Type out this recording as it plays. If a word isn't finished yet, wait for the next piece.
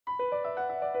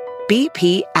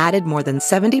BP added more than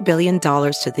 $70 billion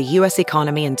to the U.S.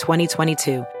 economy in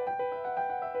 2022.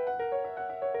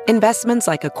 Investments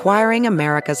like acquiring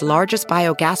America's largest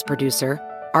biogas producer,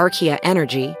 Archaea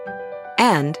Energy,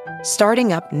 and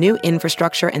starting up new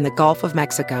infrastructure in the Gulf of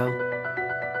Mexico.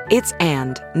 It's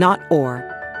and, not or.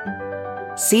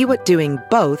 See what doing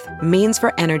both means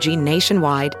for energy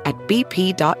nationwide at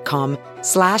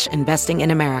bp.com/investing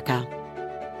in America.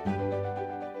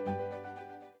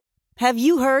 Have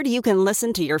you heard you can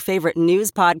listen to your favorite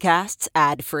news podcasts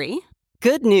ad-free?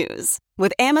 Good news.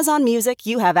 With Amazon Music,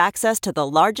 you have access to the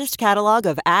largest catalog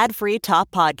of ad-free top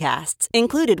podcasts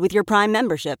included with your Prime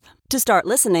membership. To start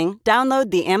listening, download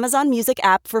the Amazon Music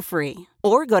app for free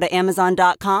or go to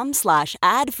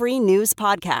amazon.com/ad-free news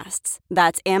podcasts.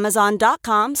 That's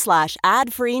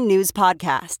amazon.com/ad-free news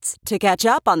podcasts to catch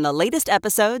up on the latest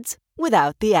episodes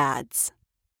without the ads.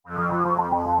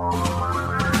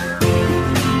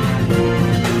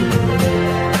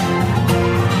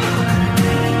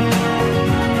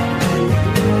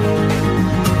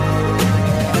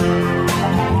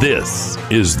 This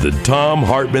is the Thom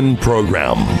Hartmann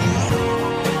Program.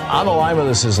 On the line with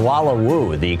us is Lalla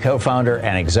Wu, the co-founder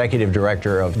and executive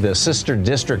director of the Sister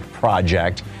District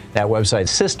Project. That website,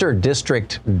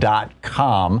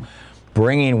 sisterdistrict.com,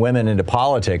 bringing women into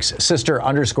politics.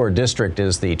 Sister_district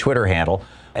is the Twitter handle,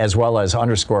 as well as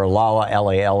 _Lalla, Lalla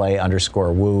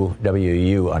 _Wu,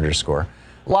 WU_.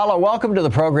 Lalla, welcome to the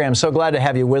program. So glad to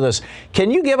have you with us. Can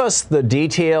you give us the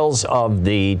details of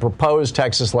the proposed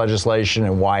Texas legislation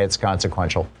and why it's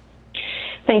consequential?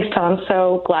 Thanks, Tom.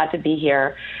 So glad to be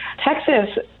here.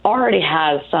 Texas already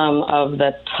has some of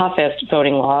the toughest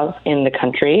voting laws in the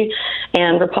country,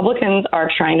 and Republicans are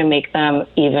trying to make them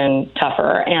even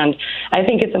tougher. And I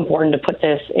think it's important to put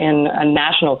this in a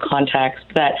national context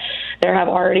that there have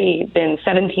already been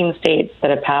 17 states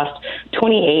that have passed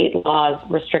 28 laws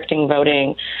restricting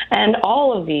voting, and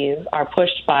all of these are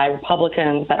pushed by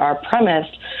Republicans that are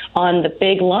premised on the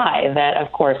big lie that,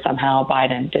 of course, somehow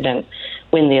Biden didn't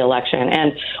win the election.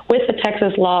 And with the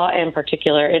Texas law in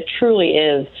particular, it truly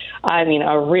is,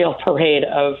 a real parade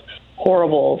of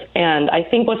horribles. And I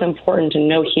think what's important to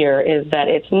note here is that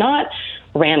it's not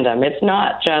random. It's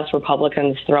not just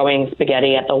Republicans throwing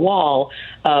spaghetti at the wall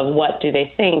of what do they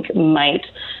think might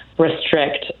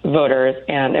restrict voters,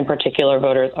 and in particular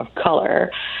voters of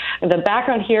color. The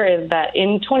background here is that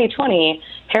in 2020,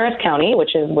 Harris County,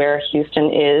 which is where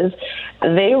Houston is,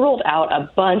 they rolled out a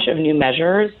bunch of new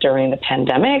measures during the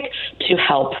pandemic to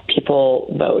help people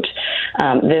vote.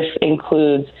 This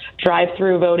includes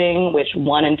drive-through voting, which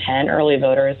 1 in 10 early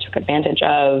voters took advantage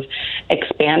of,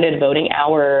 expanded voting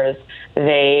hours.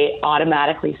 They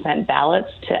automatically sent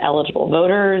ballots to eligible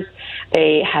voters.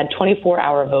 They had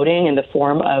 24-hour voting in the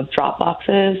form of drop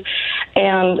boxes.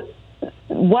 And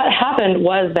what happened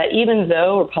was that even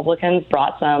though Republicans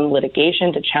brought some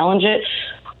litigation to challenge it,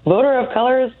 voter of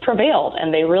colors prevailed,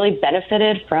 and they really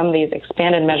benefited from these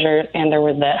expanded measures, and there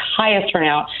was the highest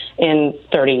turnout in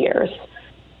 30 years.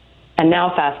 And now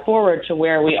fast forward to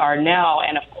where we are now,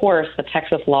 and of course the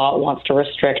Texas law wants to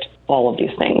restrict all of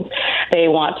these things. They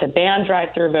want to ban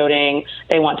drive-through voting.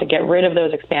 They want to get rid of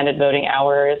those expanded voting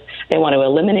hours. They want to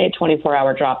eliminate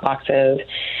 24-hour drop boxes.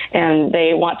 And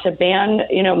they want to ban,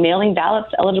 mailing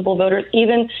ballots to eligible voters,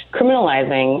 even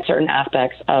criminalizing certain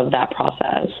aspects of that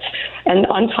process. And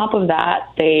on top of that,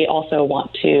 they also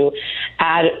want to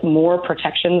add more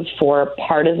protections for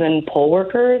partisan poll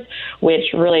workers,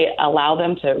 which really allow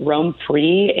them to roam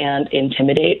free and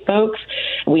intimidate folks.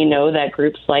 We know that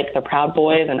groups like the Proud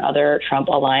Boys and other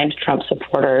Trump-aligned Trump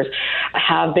supporters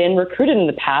have been recruited in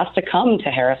the past to come to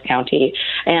Harris County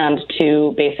and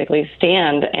to basically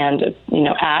stand and,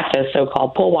 act as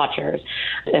so-called poll watchers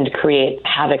and create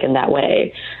havoc in that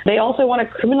way. They also want to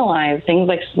criminalize things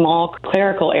like small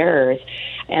clerical errors.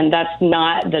 And that's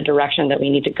not the direction that we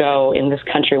need to go in this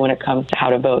country when it comes to how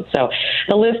to vote. So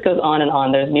the list goes on and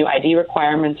on. There's new ID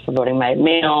requirements for voting by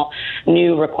mail,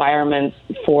 new requirements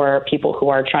for people who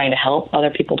are trying to help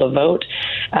other people to vote.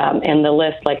 And the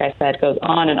list, like I said, goes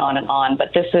on and on and on.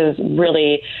 But this is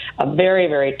really a very,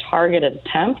 very targeted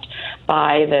attempt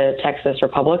by the Texas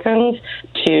Republicans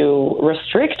to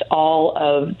restrict all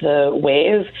of the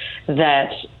ways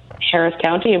that Harris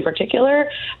County in particular,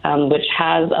 which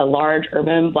has a large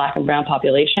urban Black and brown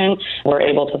population, were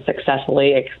able to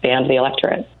successfully expand the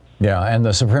electorate. Yeah, and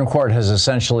the Supreme Court has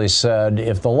essentially said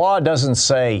if the law doesn't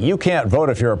say you can't vote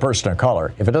if you're a person of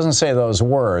color, if it doesn't say those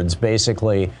words,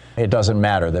 basically it doesn't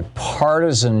matter. That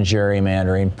partisan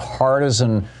gerrymandering,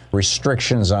 partisan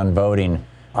restrictions on voting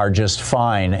are just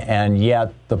fine. And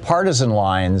yet the partisan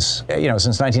lines,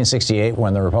 since 1968,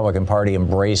 when the Republican Party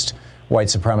embraced white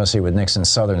supremacy with Nixon's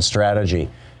Southern strategy.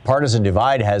 Partisan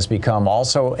divide has become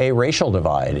also a racial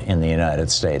divide in the United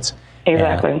States.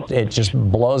 Exactly. And it just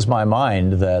blows my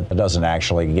mind that it doesn't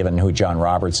actually, given who John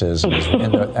Roberts is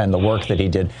and the work that he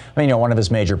did. I mean, one of his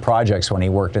major projects when he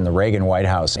worked in the Reagan White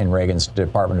House in Reagan's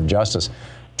Department of Justice,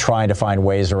 trying to find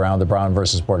ways around the Brown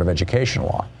versus Board of Education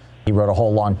law. He wrote a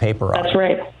whole long paper on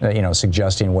it,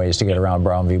 suggesting ways to get around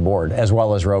Brown v. Board, as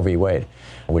well as Roe v. Wade,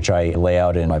 which I lay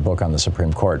out in my book on the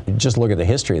Supreme Court. Just look at the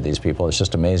history of these people. It's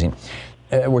just amazing.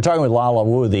 We're talking with Lalla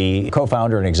Wu, the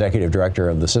co-founder and executive director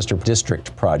of the Sister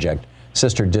District Project.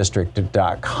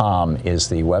 SisterDistrict.com is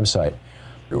the website.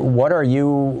 What are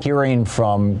you hearing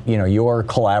from, your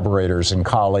collaborators and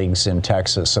colleagues in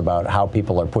Texas about how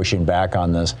people are pushing back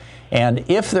on this? And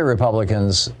if the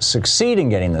Republicans succeed in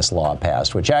getting this law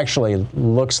passed, which actually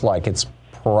looks like it's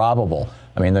probable,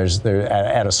 I mean,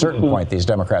 at a certain point, these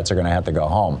Democrats are going to have to go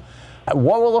home.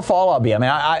 What will the fallout be? I mean,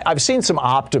 I've seen some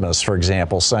optimists, for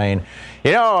example, saying,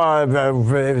 these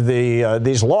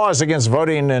laws against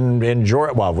voting in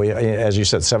Georgia, well, as you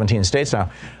said, 17 states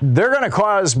now, they're going to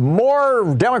cause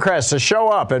more Democrats to show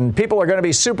up, and people are going to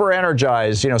be super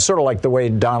energized, sort of like the way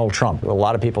Donald Trump. A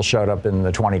lot of people showed up in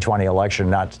the 2020 election,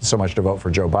 not so much to vote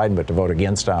for Joe Biden, but to vote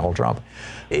against Donald Trump.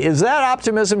 Is that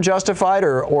optimism justified,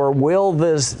 or will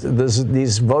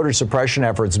these voter suppression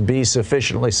efforts be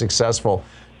sufficiently successful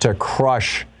to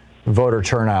crush voter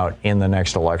turnout in the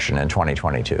next election in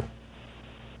 2022?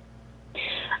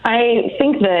 I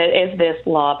think that if this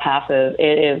law passes,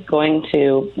 it is going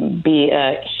to be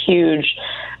a huge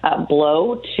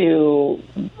blow to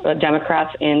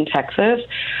Democrats in Texas,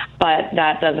 but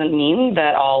that doesn't mean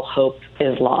that all hope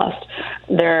is lost.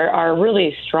 There are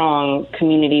really strong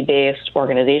community-based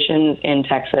organizations in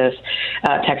Texas,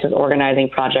 Texas Organizing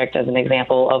Project as an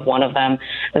example of one of them,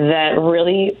 that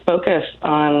really focus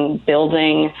on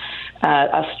building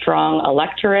a strong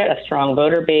electorate, a strong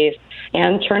voter base,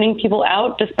 and turning people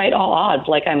out despite all odds.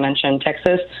 Like I mentioned,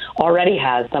 Texas already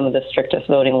has some of the strictest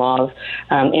voting laws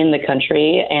in the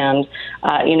country. And,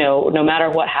 no matter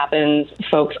what happens,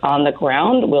 folks on the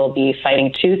ground will be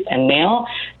fighting tooth and nail,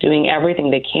 doing everything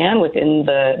they can within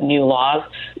the new laws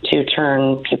to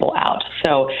turn people out.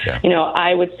 So,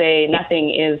 I would say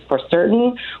nothing is for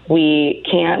certain. We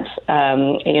can't,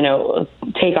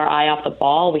 take our eye off the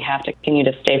ball. We have to continue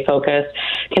to stay focused,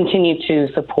 continue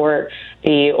to support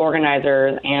the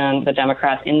organizers and the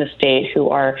Democrats in the state who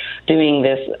are doing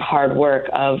this hard work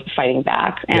of fighting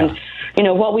back. And,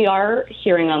 what we are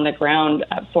hearing on the ground,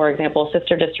 for example,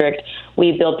 Sister District,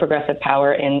 we build progressive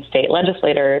power in state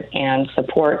legislators and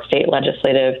support state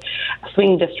legislative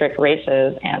swing district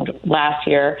races. And last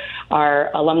year,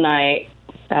 our alumni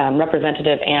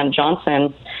Representative Ann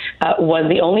Johnson was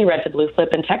the only red to blue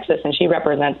flip in Texas, and she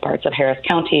represents parts of Harris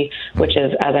County, which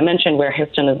is, as I mentioned, where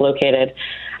Houston is located.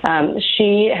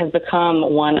 She has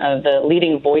become one of the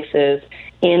leading voices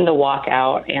in the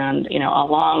walkout, and,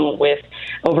 along with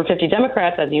over 50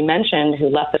 Democrats, as you mentioned, who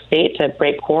left the state to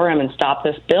break quorum and stop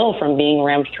this bill from being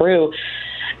rammed through,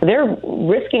 they're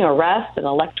risking arrest and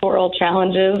electoral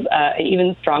challenges,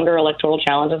 even stronger electoral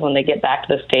challenges when they get back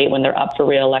to the state when they're up for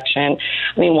re-election.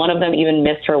 I mean, one of them even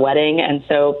missed her wedding. And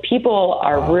so people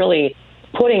are really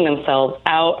putting themselves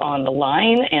out on the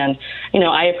line. And,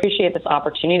 I appreciate this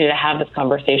opportunity to have this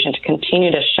conversation, to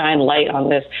continue to shine light on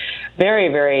this very,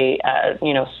 very,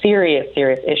 serious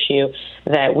issue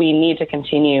that we need to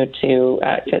continue to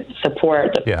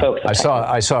support the folks.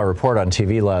 I saw a report on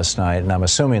TV last night, and I'm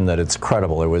assuming that it's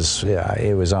credible. It was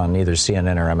on either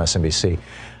CNN or MSNBC.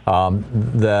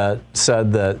 That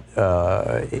said that,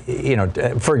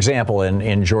 for example,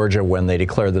 in Georgia, when they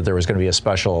declared that there was going to be a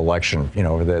special election,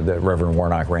 that Reverend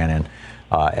Warnock ran in,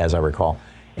 as I recall,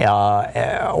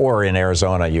 or in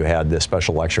Arizona, you had this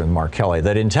special election with Mark Kelly,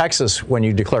 that in Texas, when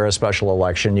you declare a special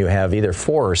election, you have either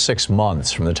 4 or 6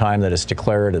 months from the time that it's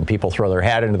declared and people throw their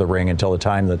hat into the ring until the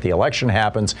time that the election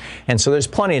happens. And so there's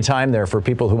plenty of time there for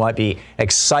people who might be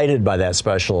excited by that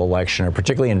special election or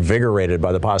particularly invigorated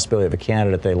by the possibility of a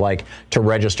candidate they like to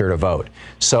register to vote.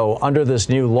 So under this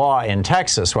new law in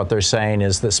Texas, what they're saying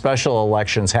is that special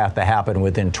elections have to happen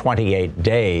within 28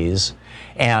 days.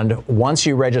 And once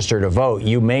you register to vote,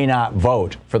 you may not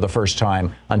vote for the first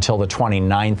time until the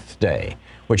 29th day,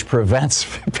 which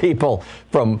prevents people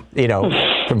from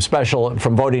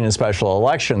voting in special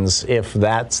elections if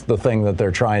that's the thing that they're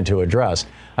trying to address.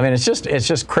 I mean, it's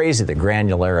just crazy, the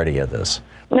granularity of this.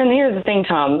 And here's the thing,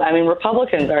 Tom. I mean,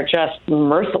 Republicans are just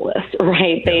merciless,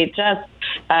 right? They just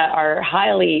are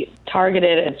highly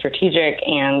targeted and strategic,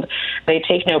 and they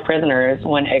take no prisoners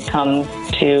when it comes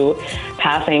to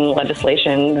passing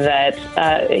legislation that,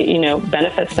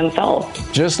 benefits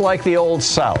themselves. Just like the old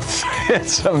South.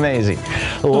 It's amazing.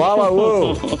 Lalla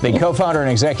Wu, the co-founder and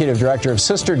executive director of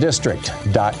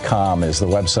SisterDistrict.com is the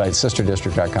website,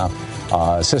 SisterDistrict.com.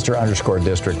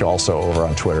 Sister_district also over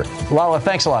on Twitter. Lalla,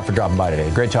 thanks a lot for dropping by today.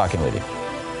 Great talking with you.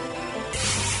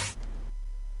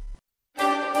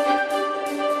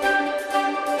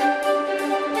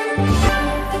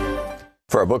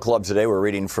 For our book club today, we're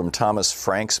reading from Thomas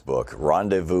Frank's book,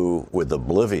 Rendezvous with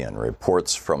Oblivion,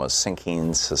 Reports from a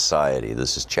Sinking Society.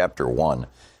 This is chapter 1,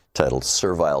 titled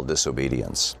Servile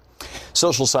Disobedience.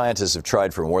 Social scientists have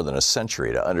tried for more than a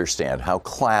century to understand how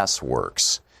class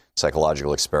works.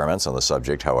 Psychological experiments on the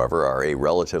subject, however, are a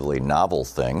relatively novel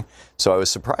thing, so I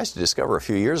was surprised to discover a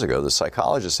few years ago that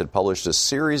psychologists had published a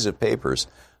series of papers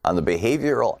on the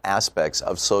behavioral aspects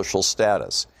of social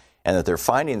status, and that their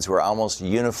findings were almost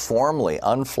uniformly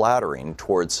unflattering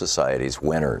towards society's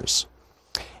winners.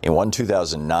 In one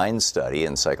 2009 study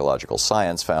in Psychological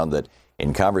Science found that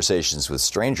in conversations with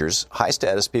strangers,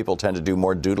 high-status people tend to do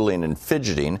more doodling and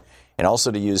fidgeting, and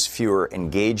also to use fewer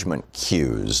engagement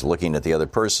cues, looking at the other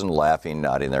person, laughing,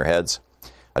 nodding their heads.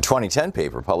 A 2010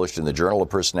 paper published in the Journal of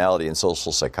Personality and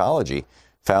Social Psychology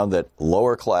found that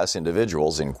lower-class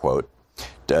individuals, in quote,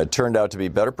 turned out to be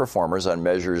better performers on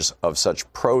measures of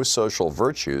such pro-social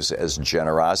virtues as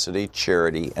generosity,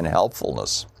 charity, and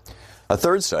helpfulness. A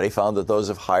third study found that those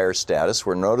of higher status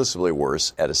were noticeably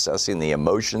worse at assessing the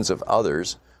emotions of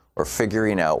others or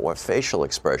figuring out what facial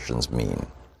expressions mean.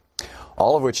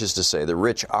 All of which is to say the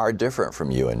rich are different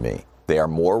from you and me. They are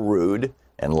more rude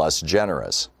and less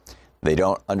generous. They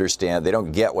don't understand, they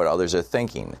don't get what others are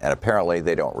thinking, and apparently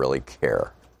they don't really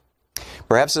care.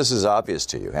 Perhaps this is obvious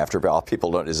to you. After all,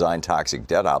 people don't design toxic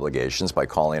debt obligations by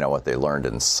calling out what they learned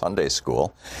in Sunday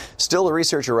school. Still, the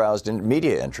research aroused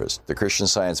media interest. The Christian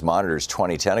Science Monitor's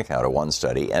 2010 account of one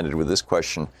study ended with this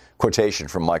quotation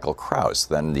from Michael Krauss,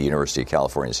 then the University of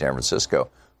California, San Francisco,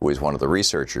 who is one of the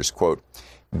researchers, quote,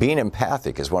 "Being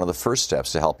empathic is one of the first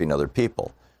steps to helping other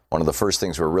people. One of the first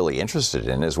things we're really interested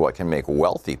in is what can make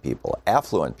wealthy people,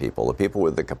 affluent people, the people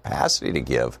with the capacity to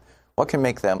give, what can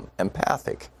make them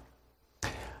empathic?"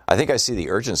 I think I see the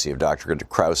urgency of Dr.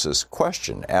 Krauss's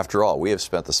question. After all, we have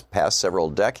spent the past several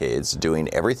decades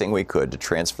doing everything we could to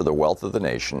transfer the wealth of the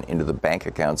nation into the bank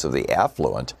accounts of the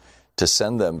affluent to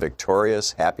send them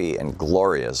victorious, happy, and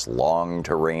glorious long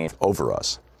to reign over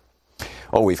us.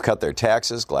 Oh, we've cut their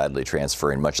taxes, gladly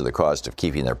transferring much of the cost of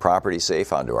keeping their property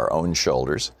safe onto our own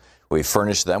shoulders. We've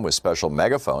furnished them with special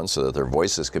megaphones so that their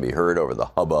voices can be heard over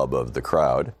the hubbub of the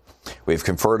crowd. We've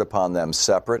conferred upon them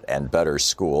separate and better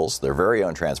schools, their very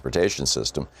own transportation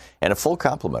system, and a full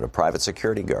complement of private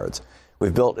security guards.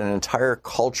 We've built an entire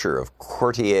culture of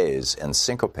courtiers and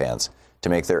sycophants to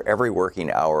make their every working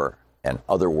hour an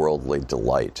otherworldly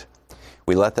delight.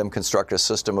 We let them construct a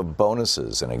system of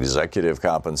bonuses and executive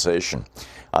compensation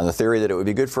on the theory that it would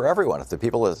be good for everyone if the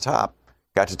people at the top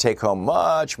got to take home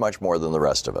much, much more than the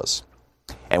rest of us.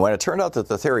 And when it turned out that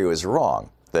the theory was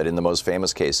wrong, that in the most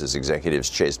famous cases, executives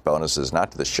chased bonuses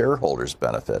not to the shareholders'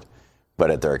 benefit,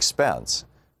 but at their expense,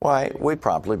 why, we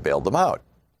promptly bailed them out.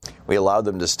 We allowed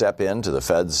them to step into the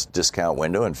Fed's discount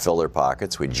window and fill their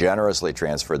pockets. We generously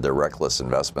transferred their reckless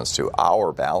investments to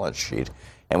our balance sheet,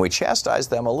 and we chastised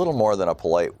them with little more than a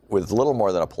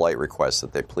polite request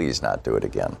that they please not do it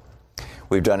again.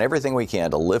 We've done everything we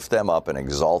can to lift them up and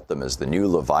exalt them as the new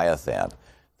Leviathan.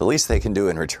 The least they can do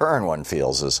in return, one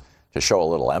feels, is to show a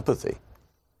little empathy.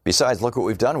 Besides, look what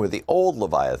we've done with the old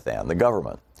Leviathan, the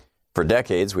government. For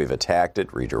decades, we've attacked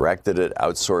it, redirected it,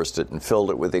 outsourced it, and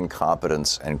filled it with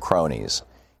incompetence and cronies.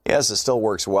 Yes, it still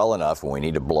works well enough when we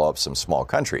need to blow up some small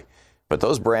country, but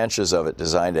those branches of it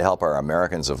designed to help our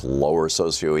Americans of lower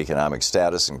socioeconomic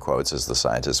status, in quotes, as the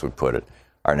scientists would put it,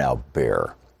 are now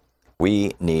bare.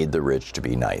 We need the rich to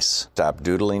be nice, stop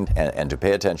doodling, and to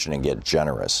pay attention and get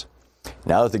generous.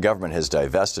 Now that the government has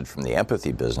divested from the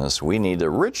empathy business, we need the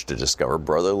rich to discover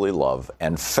brotherly love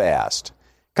and fast.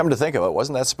 Come to think of it,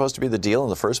 wasn't that supposed to be the deal in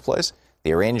the first place?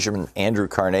 The arrangement Andrew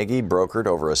Carnegie brokered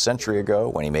over a century ago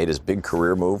when he made his big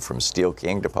career move from Steel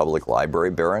King to public library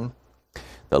baron?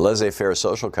 The laissez-faire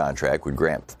social contract would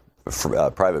grant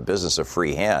private business a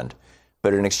free hand,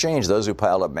 but in exchange, those who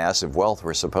piled up massive wealth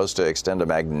were supposed to extend a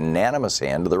magnanimous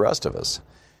hand to the rest of us.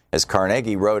 As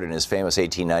Carnegie wrote in his famous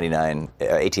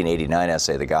 1889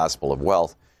 essay, The Gospel of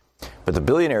Wealth, but the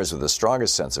billionaires with the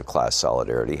strongest sense of class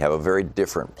solidarity have a very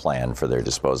different plan for their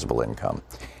disposable income.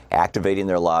 Activating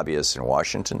their lobbyists in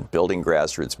Washington, building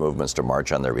grassroots movements to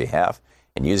march on their behalf,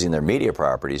 and using their media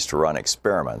properties to run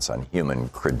experiments on human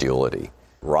credulity.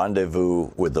 Rendezvous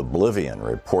with Oblivion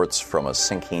reports from a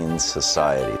sinking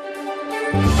society.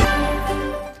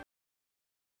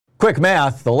 Quick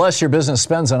math, the less your business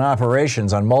spends on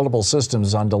operations, on multiple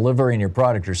systems, on delivering your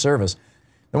product or service,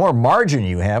 the more margin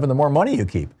you have and the more money you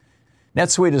keep.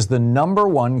 NetSuite is the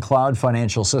 #1 cloud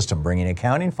financial system, bringing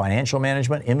accounting, financial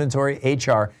management, inventory,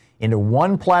 HR into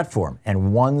one platform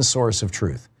and one source of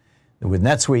truth. With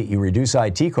NetSuite, you reduce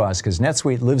IT costs because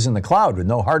NetSuite lives in the cloud with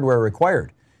no hardware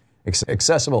required,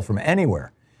 accessible from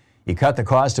anywhere. You cut the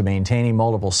cost of maintaining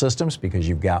multiple systems because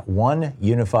you've got one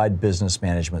unified business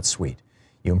management suite.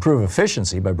 You improve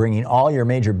efficiency by bringing all your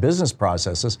major business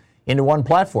processes into one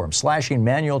platform, slashing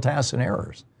manual tasks and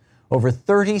errors. Over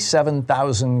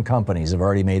 37,000 companies have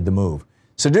already made the move.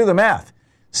 So do the math.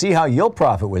 See how you'll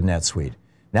profit with NetSuite.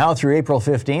 Now through April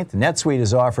 15th, NetSuite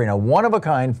is offering a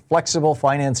one-of-a-kind flexible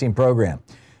financing program.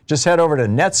 Just head over to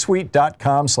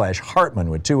netsuite.com/Hartman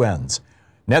with 2 N's.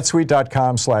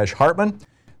 netsuite.com/Hartman.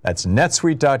 That's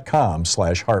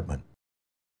netsuite.com/Hartman.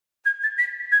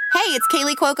 Hey, it's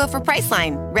Kaylee Cuoco for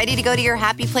Priceline. Ready to go to your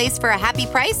happy place for a happy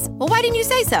price? Well, why didn't you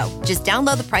say so? Just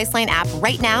download the Priceline app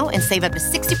right now and save up to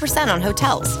 60% on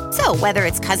hotels. So whether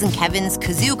it's Cousin Kevin's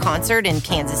Kazoo Concert in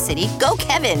Kansas City, go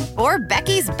Kevin, or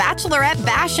Becky's Bachelorette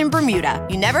Bash in Bermuda,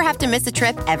 you never have to miss a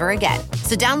trip ever again.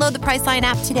 So download the Priceline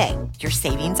app today. Your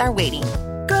savings are waiting.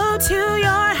 Go to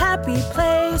your happy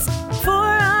place for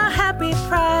a happy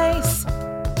price.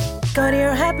 Go to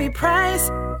your happy price,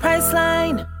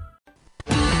 Priceline.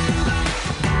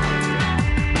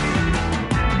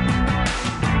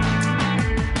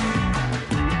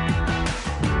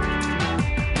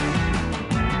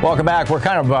 Welcome back. We're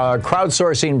kind of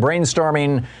crowdsourcing,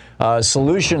 brainstorming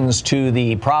solutions to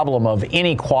the problem of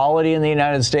inequality in the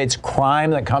United States, crime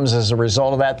that comes as a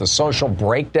result of that, the social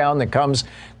breakdown that comes,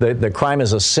 the crime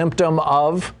is a symptom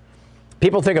of.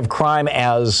 People think of crime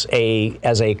as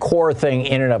a core thing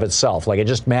in and of itself, like it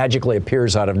just magically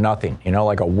appears out of nothing,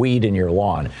 like a weed in your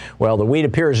lawn. Well, the weed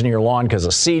appears in your lawn because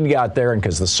a seed got there and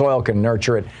because the soil can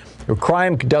nurture it.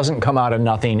 Crime doesn't come out of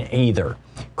nothing either.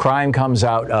 Crime comes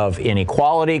out of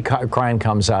inequality. Crime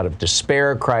comes out of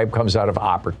despair. Crime comes out of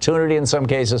opportunity in some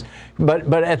cases.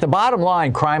 But at the bottom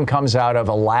line, crime comes out of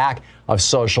a lack of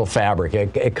social fabric.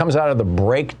 It comes out of the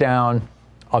breakdown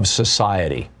of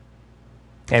society.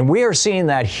 And we are seeing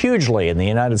that hugely in the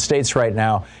United States right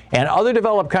now, and other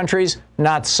developed countries,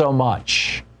 not so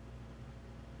much.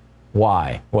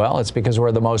 Why? Well, it's because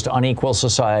we're the most unequal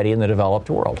society in the developed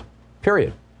world,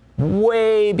 period.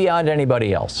 Way beyond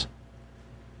anybody else.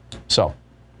 So,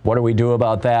 what do we do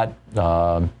about that?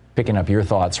 Picking up your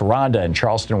thoughts, Rhonda in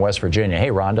Charleston, West Virginia. Hey,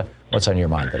 Rhonda, what's on your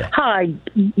mind today? Hi.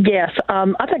 Yes,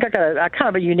 I think I got a kind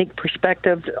of a unique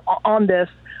perspective on this.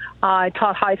 I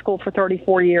taught high school for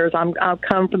 34 years. I've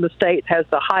come from the state that has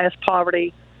the highest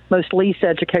poverty, most least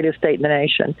educated state in the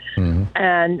nation. Mm-hmm.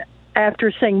 And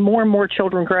after seeing more and more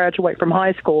children graduate from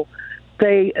high school,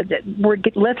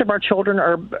 less of our children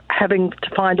are having to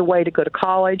find a way to go to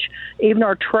college. Even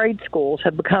our trade schools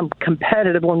have become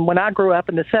competitive. When I grew up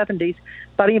in the 70s,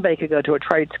 about anybody could go to a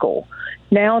trade school.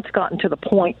 Now it's gotten to the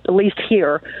point, at least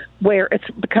here, where it's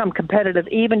become competitive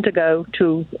even to go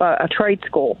to a trade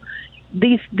school.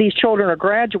 These children are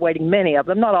graduating, many of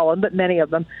them, not all of them, but many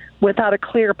of them, without a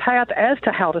clear path as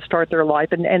to how to start their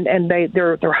life, and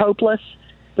they're hopeless.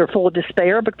 They're full of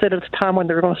despair because it's a time when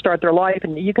they're going to start their life.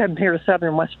 And you come here to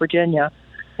southern West Virginia,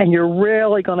 and you're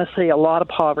really going to see a lot of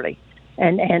poverty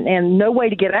and no way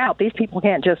to get out. These people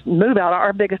can't just move out.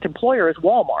 Our biggest employer is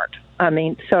Walmart.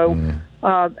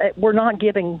 We're not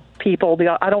giving people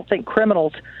I don't think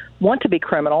criminals want to be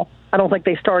criminal. I don't think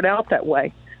they start out that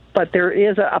way. But there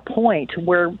is a point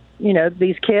where,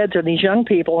 these kids or these young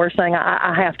people are saying,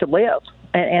 I have to live.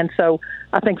 And so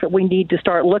I think that we need to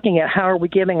start looking at how are we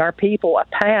giving our people a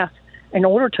path in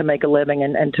order to make a living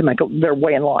and to make their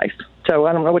way in life. So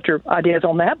I don't know what your idea is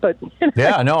on that, but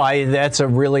yeah, no, that's a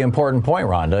really important point,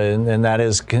 Rhonda, and that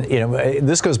is,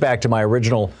 this goes back to my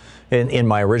original in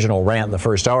my original rant in the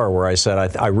first hour where I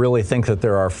said I really think that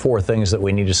there are 4 things that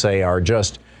we need to say are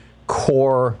just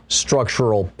core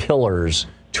structural pillars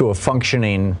to a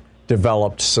functioning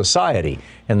developed society,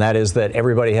 and that is that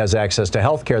everybody has access to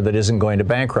health care that isn't going to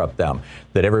bankrupt them,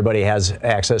 that everybody has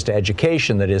access to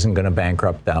education that isn't going to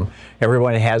bankrupt them,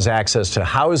 everyone has access to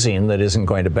housing that isn't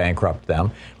going to bankrupt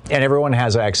them, and everyone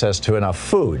has access to enough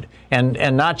food, and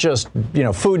not just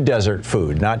food desert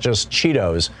food, not just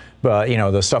Cheetos, but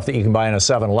the stuff that you can buy in a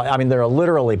 7-Eleven. I mean, there are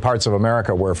literally parts of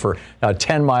America where for a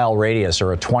 10-mile radius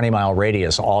or a 20-mile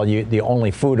radius, the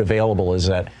only food available is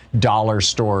at dollar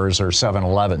stores or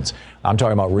 7-Elevens. I'm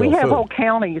talking about real food. We have whole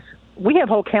counties we have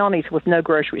whole counties with no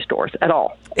grocery stores at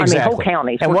all. Exactly. I mean, whole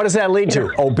counties. And what does that lead to?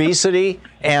 Obesity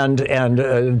and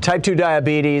type 2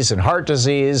 diabetes and heart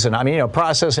disease and,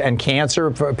 processed and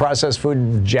cancer. Processed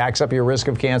food jacks up your risk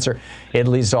of cancer. It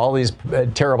leads to all these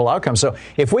terrible outcomes. So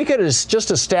if we could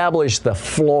just establish the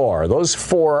floor, those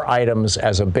 4 items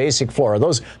as a basic floor,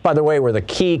 those, by the way, were the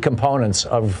key components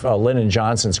of Lyndon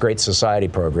Johnson's Great Society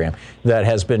program that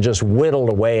has been just whittled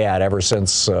away at ever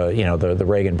since, the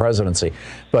Reagan presidency.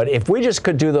 But if we just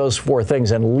could do those 4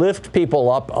 things and lift people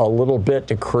up a little bit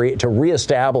to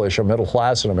reestablish a middle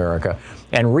class in America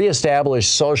and reestablish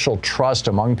social trust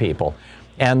among people,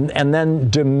 and then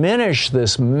diminish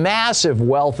this massive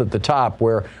wealth at the top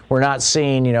where we're not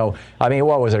seeing,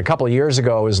 what was it, a couple of years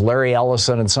ago, it was Larry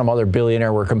Ellison and some other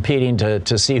billionaire were competing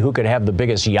to see who could have the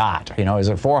biggest yacht. Is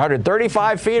it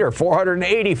 435 feet or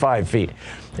 485 feet?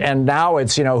 And now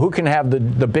it's, who can have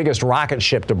the biggest rocket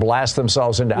ship to blast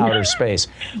themselves into outer space.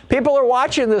 People are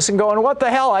watching this and going, what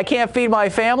the hell? I can't feed my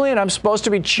family and I'm supposed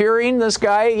to be cheering this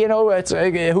guy,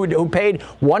 who paid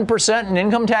 1% in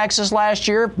income taxes last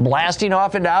year, blasting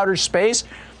off into outer space.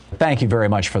 Thank you very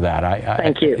much for that.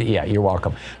 Thank you. Yeah, you're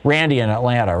welcome. Randy in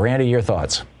Atlanta. Randy, your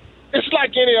thoughts? It's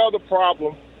like any other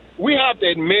problem. We have to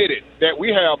admit it, that we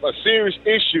have a serious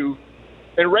issue,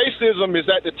 and racism is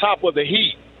at the top of the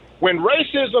heap. When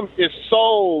racism is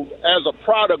sold as a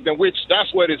product, in which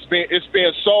that's what it's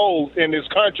being sold in this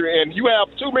country, and you have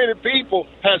too many people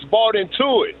has bought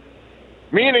into it.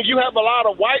 Meaning you have a lot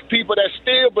of white people that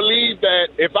still believe that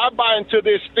if I buy into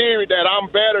this theory that I'm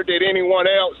better than anyone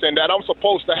else and that I'm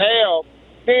supposed to have,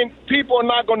 then people are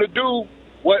not going to do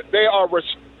what they are,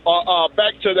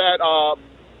 back to that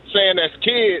saying as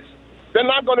kids, they're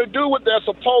not going to do what they're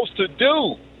supposed to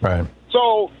do. Right.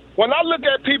 So when I look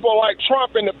at people like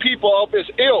Trump and the people of his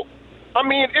ilk,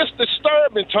 it's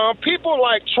disturbing, Tom. People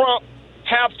like Trump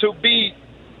have to be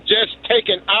just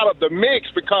taken out of the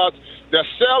mix because they're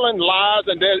selling lies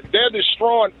and they're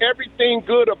destroying everything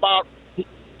good about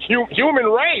human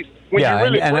race.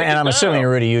 And I'm assuming,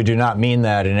 Rudy, you do not mean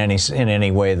that in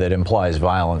any way that implies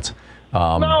violence.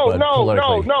 No.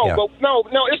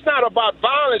 It's not about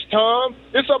violence, Tom.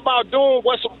 It's about doing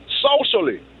what's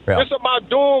socially. Yeah. It's about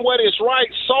doing what is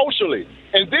right socially.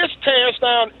 And this tears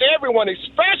down everyone,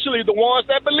 especially the ones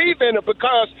that believe in it.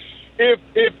 Because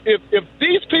if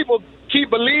these people keep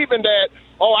believing that,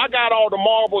 I got all the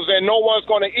marbles and no one's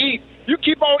going to eat, you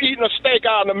keep on eating a steak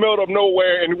out in the middle of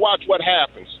nowhere and watch what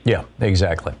happens. Yeah,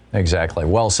 exactly.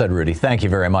 Well said, Rudy. Thank you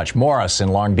very much. Morris in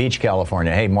Long Beach,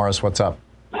 California. Hey, Morris, what's up?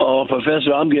 Oh,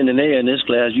 Professor, I'm getting an A in this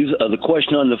class. The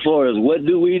question on the floor is, what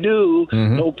do we do?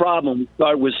 Mm-hmm. No problem. We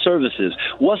start with services.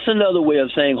 What's another way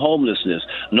of saying homelessness?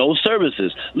 No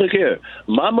services. Look here.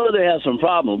 My mother has some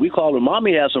problems. We call her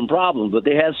Mommy has some problems, but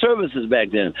they had services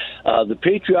back then. The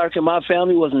patriarch in my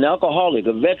family was an alcoholic,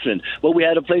 a veteran, but we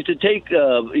had a place to take,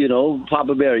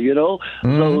 Papa Bear,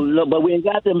 Mm-hmm. So, no, but we ain't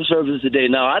got them services today.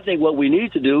 Now, I think what we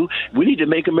need to do, we need to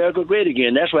make America great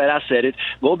again. That's right, I said it.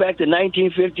 Go back to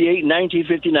 1958,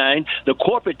 1959. The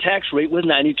corporate tax rate was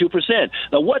 92%.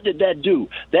 Now, what did that do?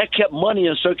 That kept money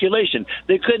in circulation.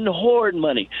 They couldn't hoard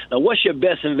money. Now, what's your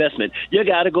best investment? You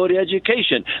got to go to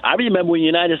education. I remember when the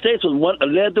United States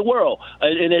led the world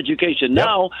in education. Yep.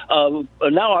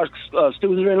 Now our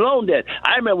students are in loan debt.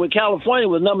 I remember when California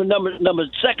was number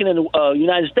second in the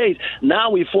United States. Now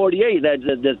we're 48.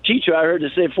 The teacher I heard to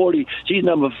say 40. She's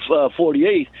number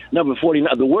 48, number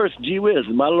 49. The worst. Gee whiz,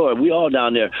 my Lord, we all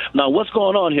down there. Now, what's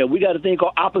going on here? We got to think of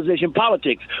opposition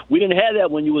politics. We didn't have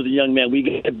that when you was a young man. We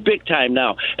get it big time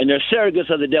now. And they're surrogates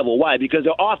of the devil. Why? Because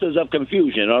they're authors of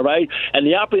confusion, all right? And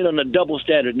they operate on a double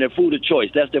standard, and they're food of choice.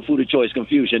 That's their food of choice,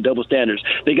 confusion, double standards.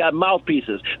 They got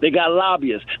mouthpieces. They got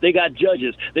lobbyists. They got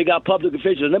judges. They got public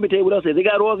officials. Let me tell you what else they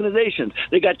got organizations.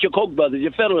 They got your Koch brothers,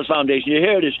 your Federalist Foundation, your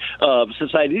Heritage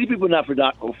Society. These people are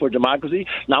not for democracy.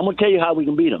 Now, I'm going to tell you how we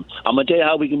can beat them.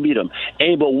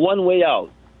 Ain't but one way out.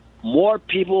 More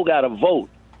people got to vote.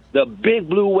 The big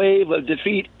blue wave of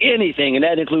defeat anything, and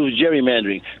that includes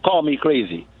gerrymandering. Call me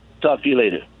crazy. Talk to you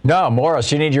later. No, Morris,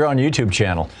 you need your own YouTube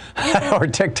channel or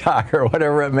TikTok or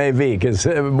whatever it may be, because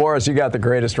Morris, you got the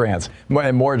greatest rants.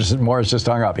 And Morris just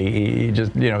hung up. He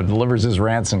just delivers his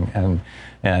rants and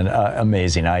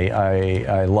amazing.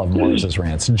 I love Morris's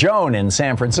rants. Joan in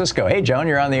San Francisco. Hey, Joan,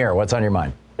 you're on the air. What's on your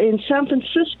mind? In San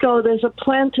Francisco, there's a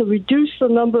plan to reduce the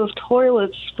number of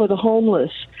toilets for the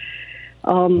homeless.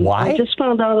 Why? I just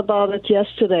found out about it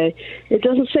yesterday. It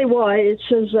doesn't say why. It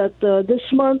says that this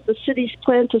month the city's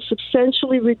plan to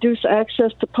substantially reduce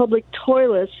access to public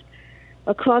toilets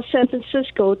across San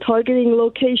Francisco, targeting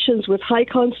locations with high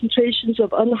concentrations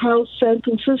of unhoused San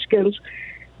Franciscans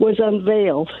was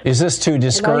unveiled. Is this to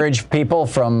discourage people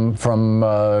from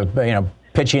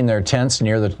pitching their tents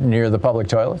near the public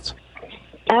toilets?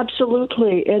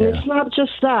 Absolutely, and it's not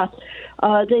just that.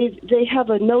 They have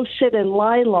a no sit and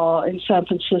lie law in San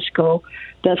Francisco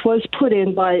that was put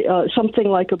in by something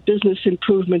like a business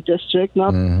improvement district,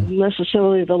 not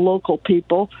necessarily the local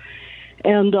people.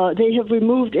 And they have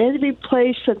removed any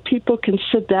place that people can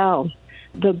sit down.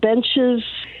 The benches,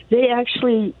 they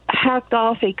actually hacked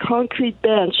off a concrete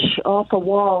bench off a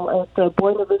wall at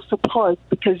Buena Vista Park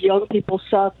because young people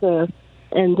sat there.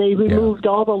 And they removed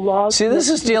all the logs. See, this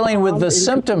is dealing with the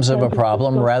symptoms of a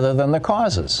problem rather than the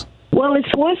causes. Well,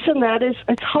 it's worse than that.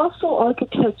 It's hostile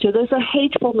architecture. There's a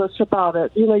hatefulness about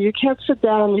it. You can't sit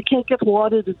down. You can't get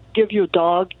water to give your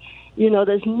dog.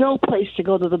 There's no place to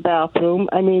go to the bathroom.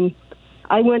 I mean,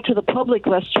 I went to the public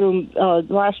restroom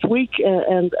last week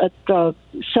and at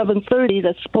 7:30.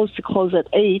 That's supposed to close at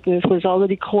 8, and it was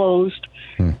already closed.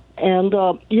 And,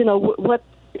 what...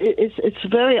 It's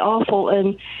very awful,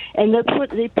 and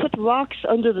they put rocks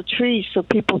under the trees so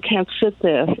people can't sit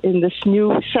there in this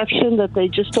new section that they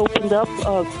just opened up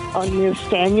on near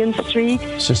Stanton Street,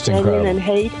 it's just incredible. And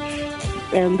Haight,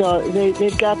 and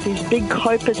they've got these big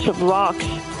carpets of rocks.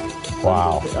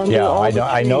 Wow!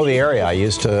 I know the area. I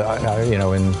used to,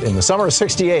 in the summer of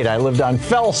 '68, I lived on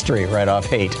Fell Street right off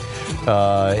Haight.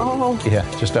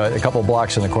 Just a couple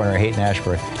blocks in the corner of Haight and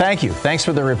Ashbury. Thank you. Thanks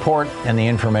for the report and the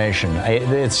information.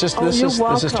 This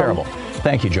is terrible.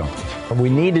 Thank you, Joan. We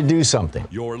need to do something.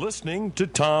 You're listening to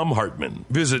Thom Hartmann.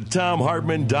 Visit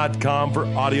ThomHartmann.com for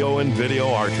audio and video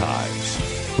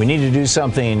archives. We need to do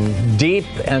something deep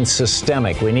and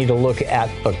systemic. We need to look at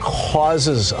the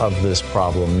causes of this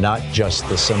problem, not just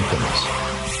the symptoms.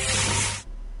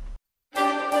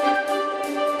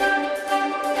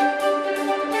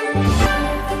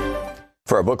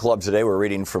 For our book club today, we're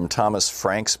reading from Thomas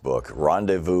Frank's book,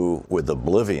 Rendezvous with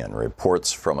Oblivion,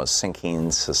 Reports from a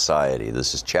Sinking Society.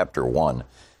 This is Chapter 1,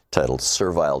 titled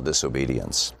Servile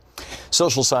Disobedience.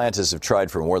 Social scientists have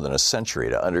tried for more than a century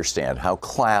to understand how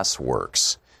class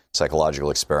works.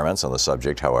 Psychological experiments on the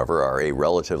subject, however, are a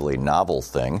relatively novel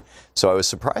thing, so I was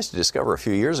surprised to discover a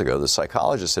few years ago that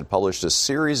psychologists had published a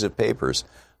series of papers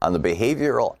on the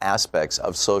behavioral aspects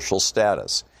of social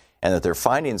status, and that their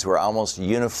findings were almost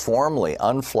uniformly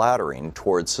unflattering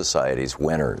towards society's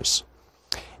winners.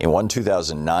 In one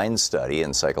 2009 study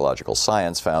in Psychological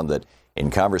Science found that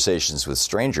in conversations with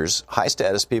strangers,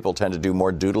 high-status people tend to do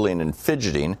more doodling and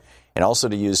fidgeting, and also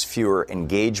to use fewer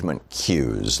engagement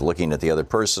cues, looking at the other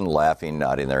person, laughing,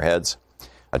 nodding their heads.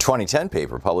 A 2010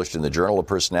 paper published in the Journal of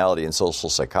Personality and Social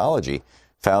Psychology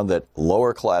found that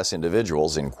lower-class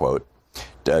individuals, in quote,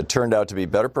 turned out to be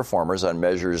better performers on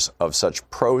measures of such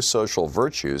pro-social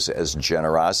virtues as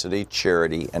generosity,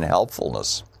 charity, and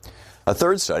helpfulness. A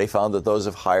third study found that those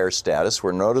of higher status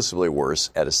were noticeably worse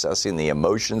at assessing the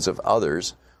emotions of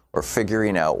others or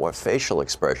figuring out what facial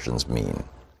expressions mean.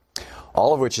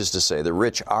 All of which is to say the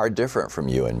rich are different from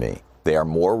you and me. They are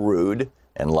more rude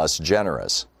and less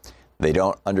generous. They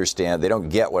don't understand, they don't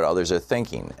get what others are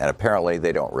thinking, and apparently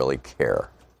they don't really care.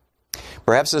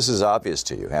 Perhaps this is obvious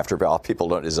to you. After all, people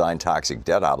don't design toxic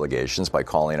debt obligations by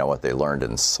calling out what they learned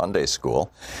in Sunday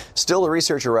school. Still, the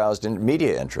research aroused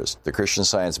media interest. The Christian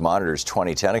Science Monitor's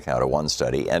 2010 account of one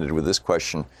study ended with this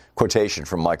quotation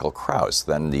from Michael Krauss,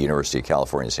 then the University of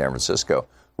California, San Francisco,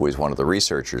 who was one of the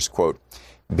researchers, quote,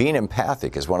 "Being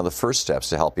empathic is one of the first steps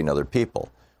to helping other people.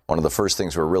 One of the first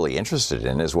things we're really interested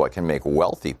in is what can make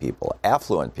wealthy people,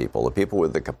 affluent people, the people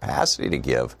with the capacity to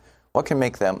give, what can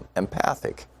make them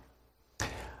empathic?"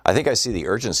 I think I see the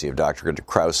urgency of Dr.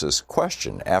 Krauss's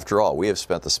question. After all, we have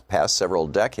spent the past several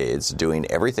decades doing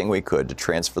everything we could to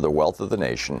transfer the wealth of the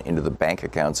nation into the bank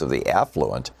accounts of the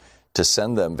affluent to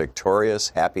send them victorious,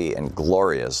 happy, and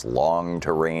glorious long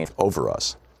to reign over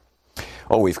us.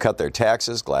 Oh, we've cut their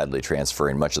taxes, gladly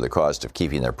transferring much of the cost of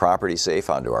keeping their property safe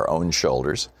onto our own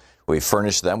shoulders. We've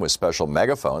furnished them with special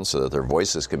megaphones so that their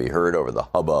voices can be heard over the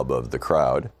hubbub of the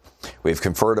crowd. We've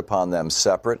conferred upon them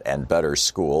separate and better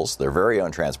schools, their very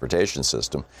own transportation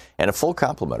system, and a full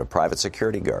complement of private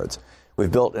security guards.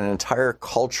 We've built an entire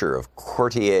culture of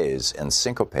courtiers and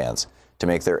sycophants to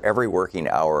make their every working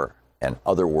hour an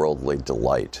otherworldly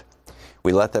delight.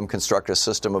 We let them construct a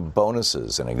system of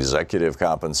bonuses and executive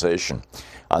compensation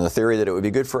on the theory that it would be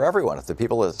good for everyone if the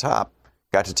people at the top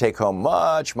got to take home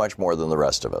much, much more than the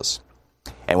rest of us.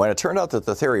 And when it turned out that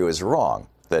the theory was wrong,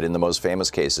 that in the most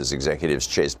famous cases, executives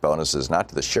chased bonuses not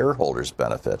to the shareholders'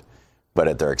 benefit, but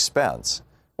at their expense,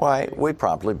 why, we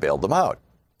promptly bailed them out.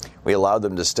 We allowed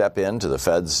them to step into the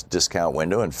Fed's discount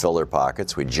window and fill their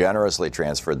pockets. We generously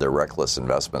transferred their reckless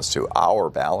investments to our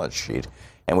balance sheet,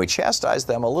 and we chastise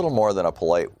them with little more than a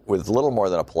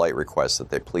polite request that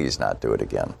they please not do it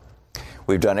again.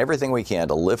 We've done everything we can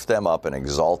to lift them up and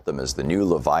exalt them as the new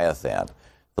Leviathan.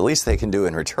 The least they can do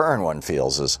in return, one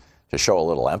feels, is to show a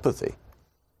little empathy.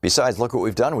 Besides, look what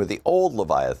we've done with the old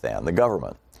Leviathan, the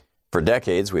government. For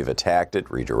decades, we've attacked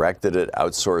it, redirected it,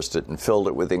 outsourced it, and filled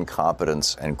it with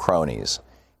incompetence and cronies.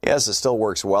 Yes, it still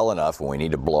works well enough when we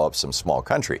need to blow up some small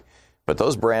country, but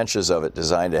those branches of it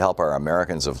designed to help our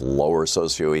Americans of lower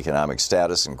socioeconomic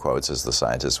status, in quotes, as the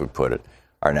scientists would put it,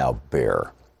 are now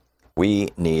bare. We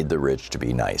need the rich to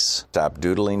be nice, stop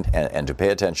doodling, and to pay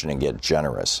attention and get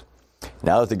generous.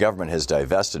 Now that the government has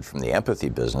divested from the empathy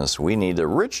business, we need the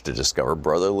rich to discover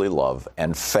brotherly love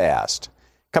and fast.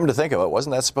 Come to think of it,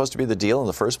 wasn't that supposed to be the deal in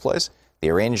the first place? The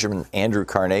arrangement Andrew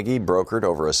Carnegie brokered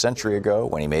over a century ago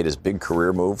when he made his big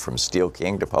career move from Steel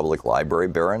King to public library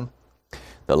baron?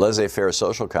 The laissez-faire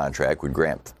social contract would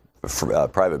grant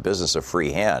private business a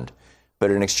free hand, but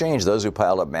in exchange, those who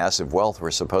piled up massive wealth were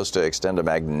supposed to extend a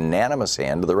magnanimous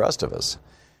hand to the rest of us.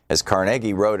 As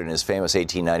Carnegie wrote in his famous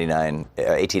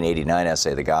 1889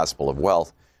 essay, The Gospel of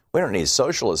Wealth, we don't need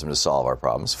socialism to solve our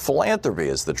problems. Philanthropy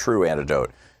is the true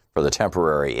antidote for the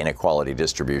temporary inequality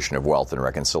distribution of wealth and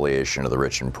reconciliation of the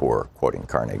rich and poor, quoting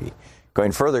Carnegie.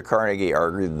 Going further, Carnegie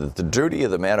argued that the duty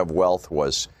of the man of wealth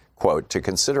was, quote, to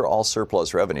consider all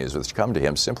surplus revenues which come to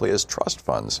him simply as trust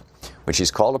funds, which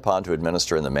he's called upon to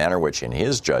administer in the manner which, in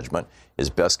his judgment, is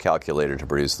best calculated to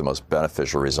produce the most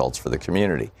beneficial results for the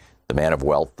community, the man of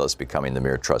wealth thus becoming the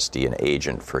mere trustee and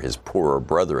agent for his poorer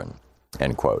brethren,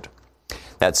 end quote.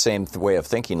 That same way of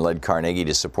thinking led Carnegie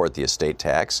to support the estate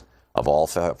tax. Of all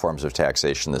forms of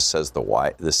taxation, this seems the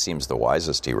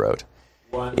wisest, he wrote.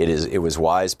 It was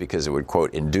wise because it would,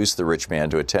 quote, induce the rich man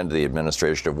to attend to the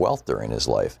administration of wealth during his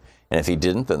life. And if he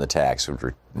didn't, then the tax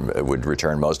would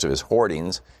return most of his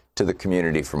hoardings to the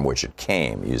community from which it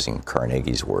came, using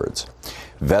Carnegie's words.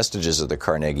 Vestiges of the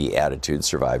Carnegie attitude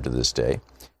survive to this day.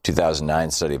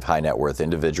 2009 study of high net worth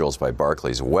individuals by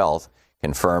Barclays Wealth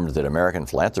confirmed that American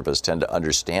philanthropists tend to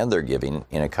understand their giving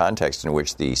in a context in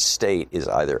which the state is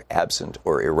either absent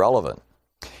or irrelevant.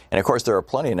 And of course, there are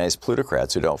plenty of nice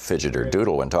plutocrats who don't fidget or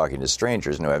doodle when talking to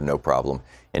strangers and who have no problem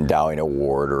endowing a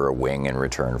ward or a wing in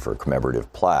return for a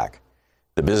commemorative plaque.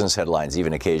 The business headlines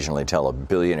even occasionally tell of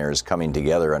billionaires coming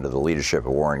together under the leadership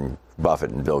of Warren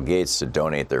Buffett and Bill Gates to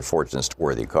donate their fortunes to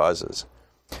worthy causes.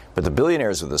 But the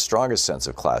billionaires with the strongest sense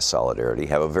of class solidarity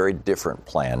have a very different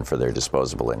plan for their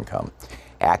disposable income,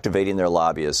 activating their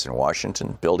lobbyists in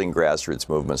Washington, building grassroots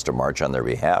movements to march on their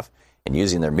behalf, and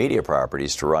using their media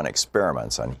properties to run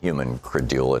experiments on human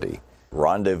credulity.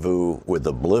 Rendezvous with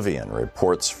Oblivion,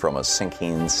 reports from a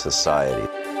sinking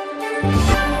society.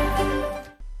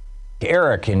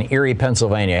 Eric in Erie,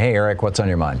 Pennsylvania. Hey, Eric, what's on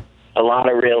your mind? A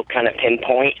lot of real kind of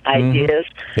pinpoint ideas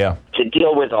to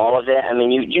deal with all of it. I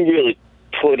mean, you really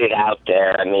put it out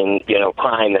there. I mean,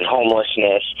 crime and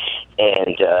homelessness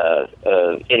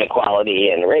and inequality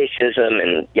and racism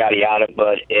and yada yada.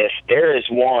 But if there is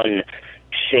one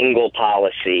single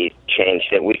policy change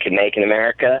that we could make in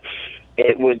America,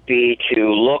 it would be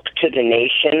to look to the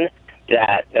nation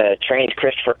that trained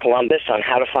Christopher Columbus on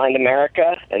how to find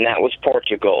America, and that was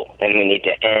Portugal. And we need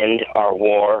to end our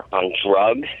war on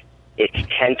drugs. Its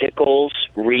tentacles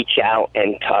reach out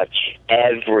and touch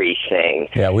everything.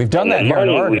 Yeah, we've done that here in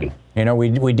Oregon.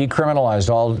 We decriminalized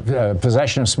all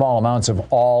possession of small amounts of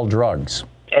all drugs.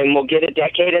 And we'll get a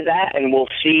decade of that, and we'll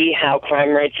see how crime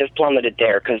rates have plummeted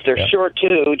there, because they're sure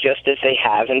to, just as they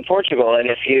have in Portugal. And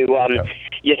if you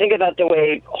think about the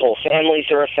way whole families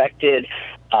are affected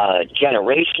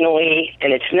generationally,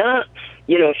 and it's not,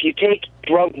 if you take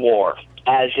drug war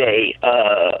as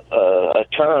a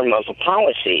term of a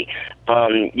policy,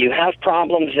 you have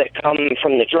problems that come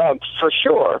from the drugs for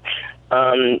sure.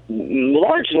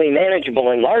 Largely manageable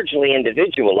and largely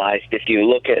individualized if you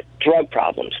look at drug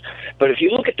problems. But if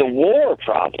you look at the war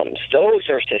problems, those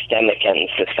are systemic and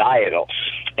societal.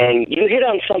 And you hit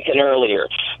on something earlier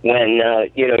when,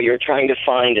 you're trying to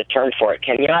find a term for it.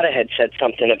 Kenyatta had said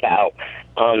something about,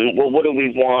 what do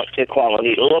we want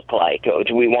equality to look like? Or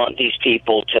do we want these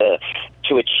people to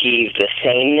achieve the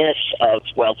sameness of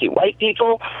wealthy white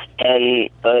people? And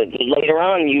later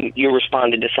on, you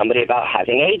responded to somebody about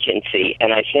having agency.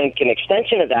 And I think an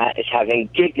extension of that is having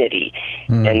dignity.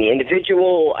 And the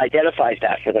individual identifies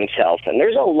that for themselves. And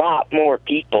there's a lot more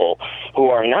people who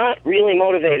are not really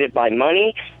motivated by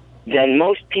money than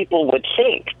most people would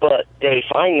think, but they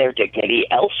find their dignity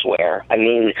elsewhere. I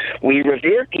mean, we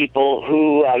revere people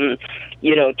who,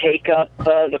 take up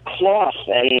the cloth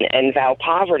and vow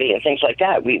poverty and things like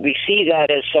that. We see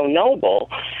that as so noble,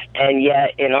 and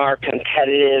yet in our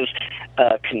competitive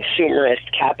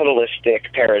consumerist,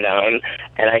 capitalistic paradigm,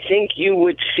 and I think you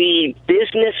would see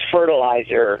business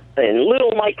fertilizer and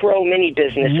little micro mini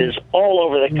businesses all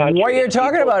over the country. What you're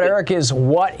talking about, Eric, is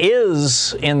what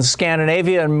is in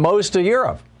Scandinavia and most of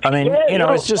Europe. I mean,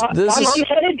 it's just I'm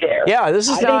headed there. Yeah, this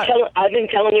is I've been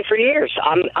telling you for years.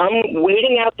 I'm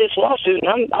waiting out this lawsuit,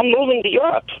 and I'm moving to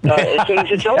Europe as soon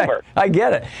as it's over. I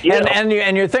get it.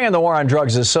 And your thing on the war on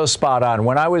drugs is so spot on.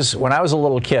 When I was a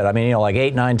little kid, I mean, like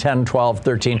 8, 9, 10, 12,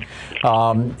 13,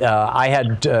 I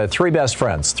had 3 best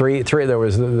friends. Three. There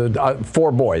was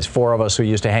 4 boys, 4 of us who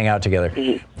used to hang out together.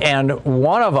 Mm-hmm. And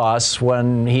one of us,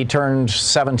 when he turned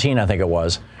 17, I think it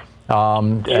was.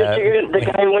 The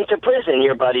guy who went to prison,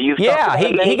 your buddy. He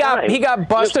got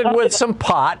busted with some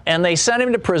pot, and they sent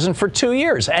him to prison for 2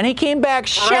 years, and he came back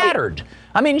shattered.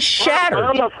 I mean, shattered.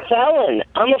 I'm a felon.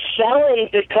 I'm a felon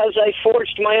because I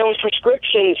forged my own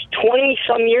prescriptions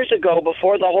 20-some years ago,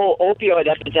 before the whole opioid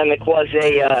epidemic was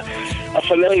a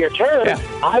familiar term. Yeah.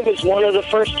 I was one of the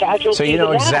first casualties. So you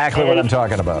know exactly what I'm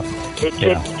talking about. It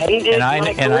ended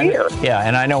my career.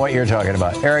 And I know what you're talking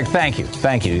about. Eric, thank you.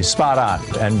 Thank you. Spot on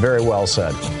and very well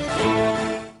said.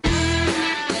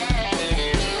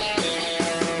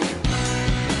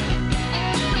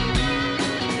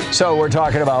 So we're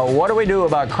talking about what do we do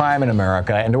about crime in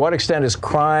America, and to what extent is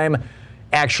crime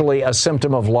actually a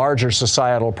symptom of larger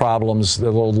societal problems,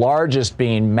 the largest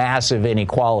being massive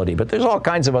inequality. But there's all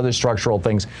kinds of other structural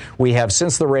things we have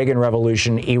since the Reagan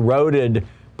Revolution eroded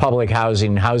public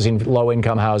housing,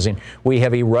 low-income housing. We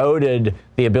have eroded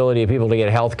the ability of people to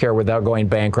get health care without going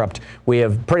bankrupt. We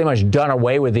have pretty much done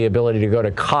away with the ability to go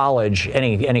to college,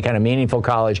 any kind of meaningful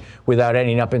college, without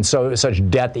ending up in such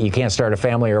debt that you can't start a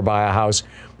family or buy a house.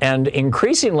 And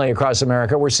increasingly across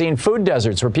America, we're seeing food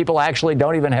deserts where people actually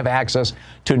don't even have access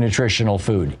to nutritional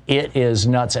food. It is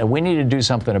nuts, and we need to do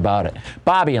something about it.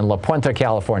 Bobby in La Puente,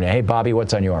 California. Hey, Bobby,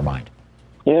 what's on your mind?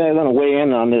 Yeah, I'm going to weigh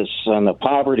in on this, on the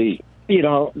poverty,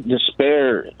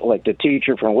 despair, like the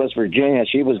teacher from West Virginia.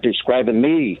 She was describing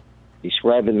me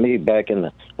back in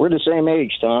we're the same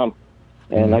age, Tom,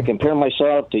 and I compare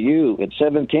myself to you. At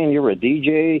 17, you were a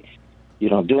DJ,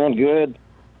 doing good.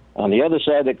 On the other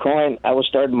side of the coin, I was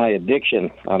starting my addiction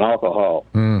on alcohol.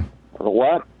 For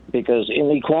what? Because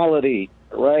inequality,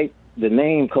 right? The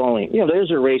name calling.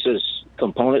 There's a racist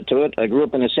component to it. I grew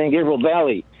up in the San Gabriel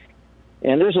Valley.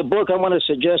 And there's a book I want to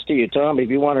suggest to you, Tom, if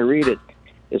you want to read it.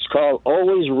 It's called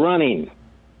Always Running,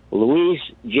 Luis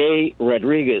J.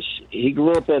 Rodriguez. He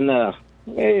grew up in a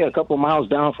couple miles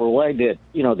down from where I did,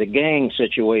 the gang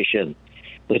situation.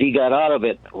 But he got out of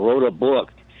it, wrote a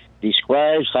book,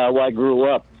 describes how I grew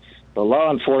up. The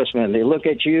law enforcement, they look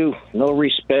at you, no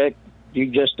respect, you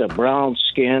just a brown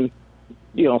skin,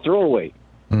 throwaway.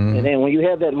 Mm-hmm. And then when you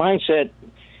have that mindset,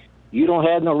 you don't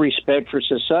have no respect for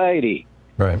society.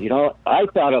 Right. I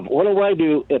thought of, what do I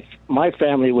do if my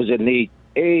family was in need?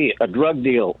 A drug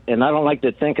deal, and I don't like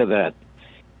to think of that.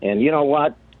 And you know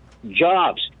what?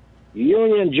 Jobs,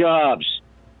 union jobs.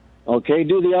 Okay,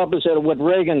 do the opposite of what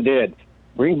Reagan did.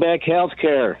 Bring back health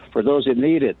care for those that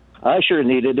need it. I sure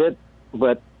needed it,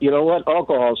 but you know what?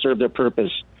 Alcohol served their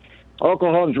purpose.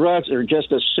 Alcohol and drugs are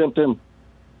just a symptom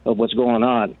of what's going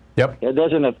on. Yep. It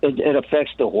doesn't. It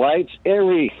affects the whites,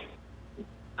 every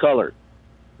color,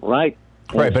 right?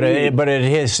 Right, but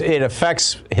it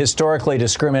affects historically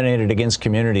discriminated against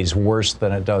communities worse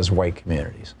than it does white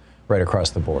communities, right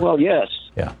across the board. Well, yes.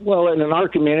 Yeah. Well, and in our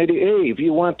community, hey, if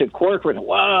you want the corporate,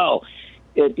 wow,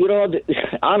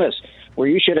 honest, where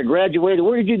you should have graduated,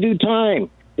 where did you do time?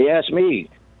 They asked me.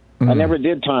 I never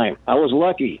did time. I was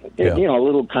lucky. Yeah. A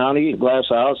little county, glass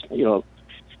house,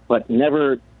 but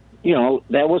never,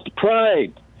 that was the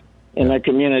pride in that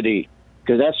community.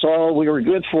 Because that's all we were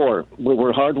good for. We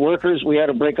were hard workers. We had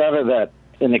to break out of that.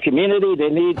 In the community, they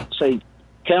need, say,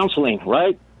 counseling,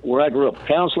 right? Where I grew up,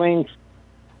 counseling,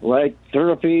 right?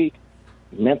 Therapy,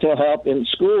 mental health in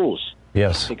schools.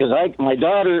 Yes. Because I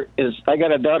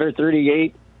got a daughter,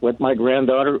 38, with my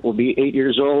granddaughter, will be 8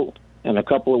 years old in a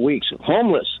couple of weeks.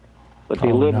 Homeless, but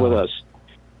they live with us.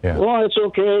 Yeah. Well, it's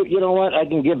okay. You know what? I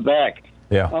can give back.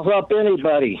 Yeah. I'll help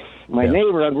anybody. My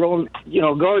neighbor, I'm growing,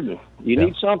 garden. You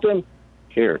need something?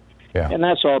 Here. Yeah. And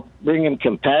that's all, bringing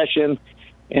compassion,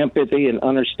 empathy, and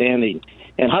understanding.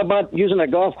 And how about using the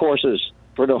golf courses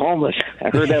for the homeless? I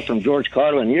heard that from George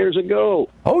Carlin years ago.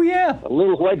 Oh, yeah. A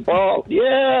little white ball.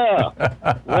 Yeah.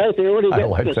 Right, they already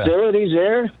got facilities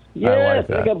there. Yeah,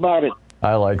 think about it.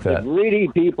 I like that. The greedy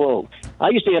people.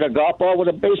 I used to hit a golf ball with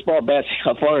a baseball bat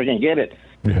how far I can get it.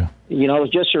 Yeah.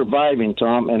 It's just surviving,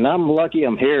 Tom. And I'm lucky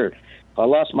I'm here.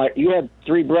 You had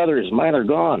 3 brothers. Mine are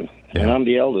gone, and I'm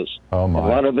the eldest. Oh, my. A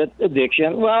lot of it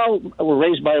addiction. Well, we're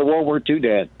raised by a World War II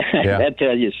dad. Yeah. That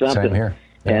tells you something. Same here.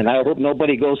 Yeah. And I hope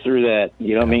nobody goes through that.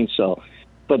 You know what I mean? So,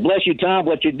 but bless you, Tom,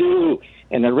 what you do,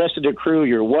 and the rest of the crew,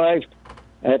 your wife,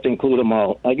 I have to include them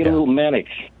all. I get a little manic,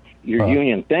 your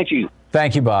union. Thank you.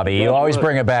 Thank you, Bobby. You always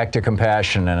bring it back to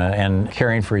compassion and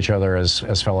caring for each other as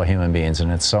fellow human beings,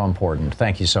 and it's so important.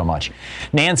 Thank you so much.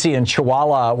 Nancy in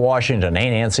Chihuahua, Washington. Hey,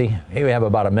 Nancy. Hey, we have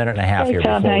about a minute and a half here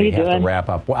Tom, before we have doing? to wrap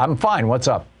up. Well, I'm fine. What's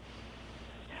up?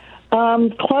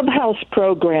 Clubhouse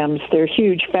programs, they're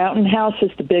huge. Fountain House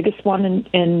is the biggest one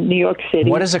in New York City.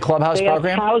 What is a Clubhouse they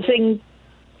program? Have housing,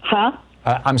 huh?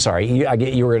 I'm sorry.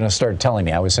 You were going to start telling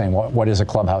me. I was saying, what is a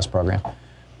Clubhouse program?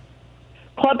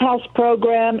 Clubhouse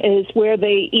program is where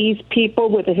they ease people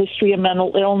with a history of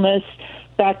mental illness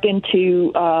back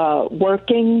into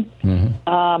working.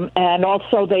 And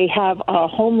also they have a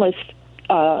homeless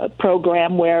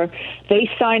program where they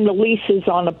sign the leases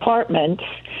on apartments,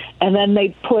 and then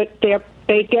they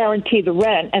guarantee the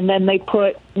rent, and then they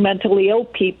put mentally ill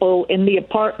people in the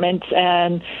apartments,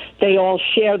 and they all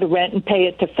share the rent and pay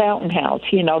it to Fountain House,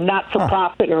 not for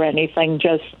profit or anything,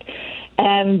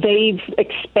 and they've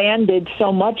expanded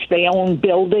so much. They own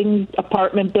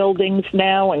apartment buildings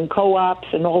now, and co-ops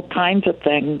and all kinds of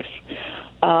things.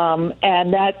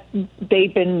 And that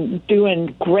they've been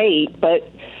doing great, but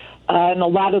in a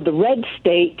lot of the red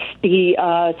states, the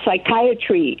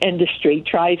psychiatry industry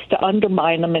tries to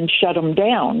undermine them and shut them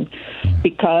down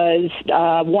because,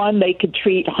 one, they could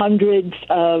treat hundreds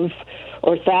of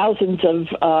or thousands of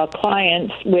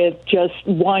clients with just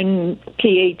one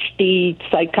PhD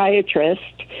psychiatrist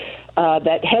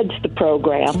that heads the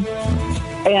program.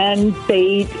 And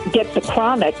they get the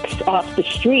chronics off the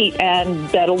street, and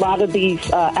that a lot of these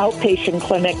outpatient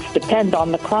clinics depend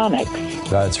on the chronics.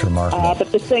 That's remarkable.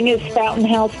 But the thing is, Fountain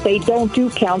House, they don't do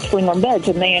counseling or meds,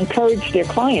 and they encourage their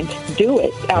clients to do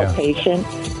it outpatient.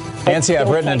 Nancy, I've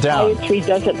written it down. Psychiatry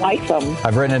doesn't like them.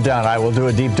 I've written it down. I will do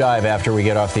a deep dive after we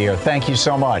get off the air. Thank you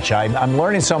so much. I'm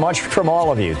learning so much from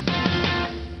all of you.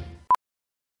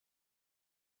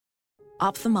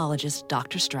 Ophthalmologist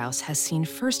Dr. Strauss has seen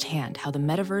firsthand how the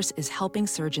metaverse is helping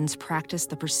surgeons practice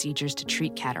the procedures to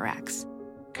treat cataracts.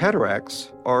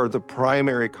 Cataracts are the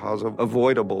primary cause of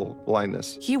avoidable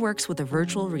blindness. He works with a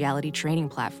virtual reality training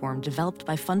platform developed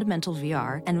by Fundamental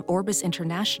VR and Orbis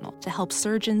International to help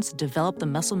surgeons develop the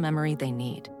muscle memory they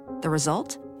need. The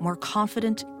result? More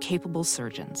confident, capable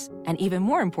surgeons. And even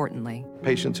more importantly,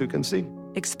 patients who can see.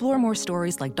 Explore more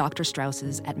stories like Dr.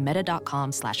 Strauss's at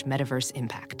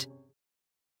meta.com/metaverseimpact.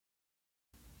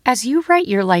 As you write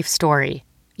your life story,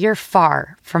 you're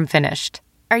far from finished.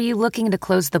 Are you looking to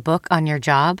close the book on your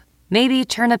job? Maybe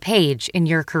turn a page in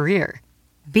your career?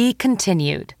 Be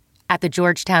continued at the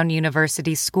Georgetown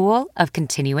University School of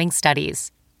Continuing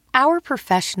Studies. Our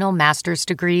professional master's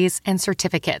degrees and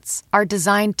certificates are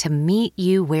designed to meet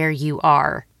you where you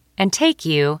are and take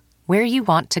you where you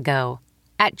want to go.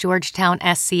 At Georgetown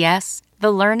SCS,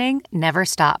 the learning never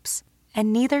stops,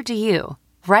 and neither do you.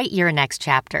 Write your next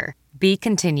chapter. Be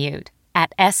continued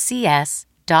at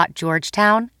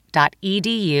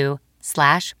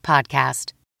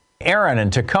scs.georgetown.edu/podcast. Aaron in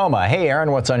Tacoma. Hey,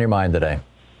 Aaron, what's on your mind today?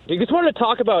 I just wanted to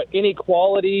talk about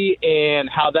inequality and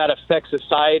how that affects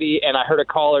society. And I heard a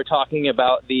caller talking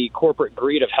about the corporate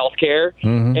greed of healthcare.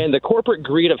 And the corporate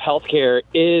greed of healthcare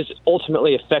is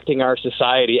ultimately affecting our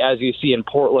society, as you see in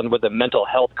Portland with the mental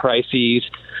health crises,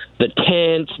 the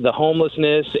tents, the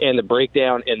homelessness, and the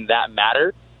breakdown in that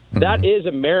matter. That is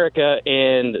America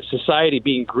and society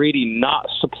being greedy, not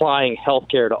supplying health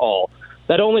care to all.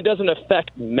 That only doesn't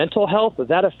affect mental health, but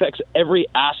that affects every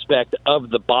aspect of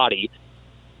the body,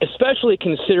 especially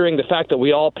considering the fact that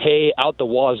we all pay out the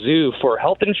wazoo for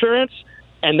health insurance,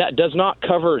 and that does not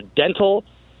cover dental,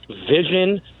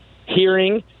 vision,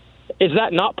 hearing. Is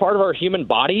that not part of our human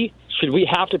body? Should we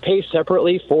have to pay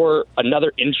separately for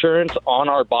another insurance on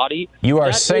our body? You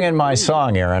are singing my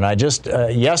song, Aaron. I just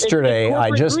yesterday I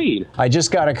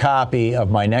just got a copy of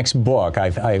my next book.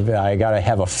 I got to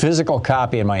have a physical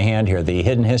copy in my hand here. The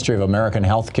Hidden History of American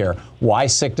Healthcare: Why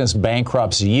Sickness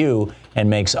Bankrupts You and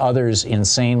Makes Others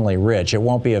Insanely Rich. It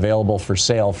won't be available for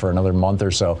sale for another month or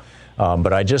so.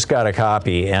 But I just got a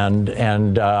copy, and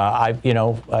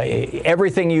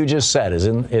everything you just said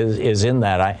is in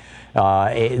that.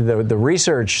 The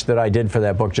research that I did for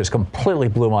that book just completely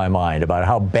blew my mind about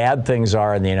how bad things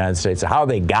are in the United States, how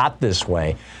they got this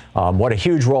way, what a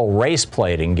huge role race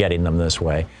played in getting them this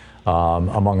way,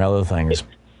 among other things.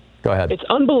 Go ahead. It's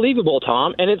unbelievable,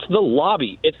 Tom, and it's the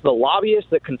lobby. It's the lobbyists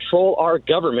that control our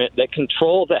government, that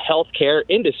control the healthcare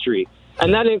industry.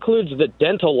 And that includes the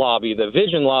dental lobby, the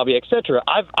vision lobby, etc.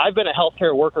 I've been a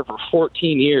healthcare worker for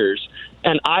 14 years,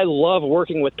 and I love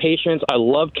working with patients. I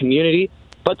love community,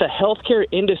 but the healthcare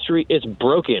industry is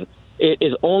broken. It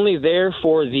is only there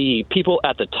for the people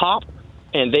at the top,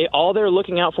 and all they're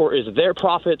looking out for is their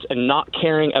profits and not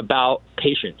caring about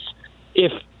patients.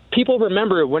 If people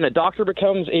remember, when a doctor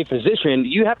becomes a physician,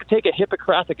 you have to take a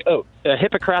Hippocratic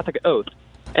oath.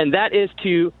 And that is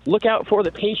to look out for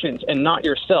the patients and not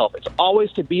yourself. It's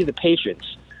always to be the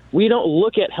patients. We don't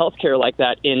look at healthcare like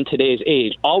that in today's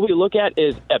age. All we look at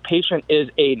is a patient is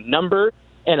a number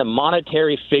and a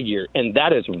monetary figure, and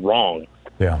that is wrong.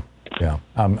 Yeah.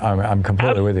 I'm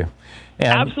completely with you. And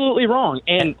absolutely wrong.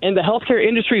 And the healthcare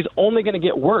industry is only going to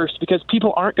get worse because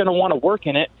people aren't going to want to work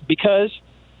in it because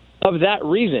of that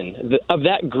reason. Of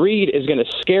that greed is going to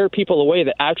scare people away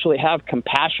that actually have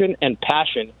compassion and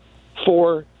passion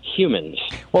for humans.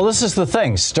 Well, this is the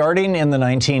thing. Starting in the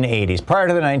 1980s, prior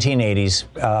to the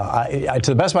 1980s,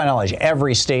 to the best of my knowledge,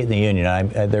 every state in the union,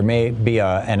 there may be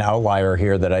an outlier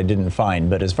here that I didn't find,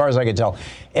 but as far as I could tell,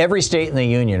 every state in the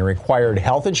union required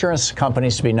health insurance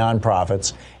companies to be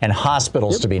nonprofits and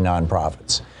hospitals to be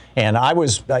nonprofits. And I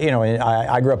was,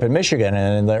 I grew up in Michigan,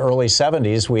 and in the early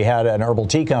 70s, we had an herbal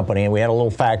tea company, and we had a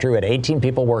little factory. We had 18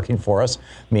 people working for us,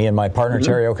 me and my partner,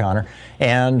 Terry O'Connor,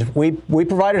 and we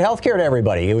provided health care to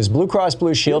everybody. It was Blue Cross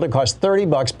Blue Shield. It cost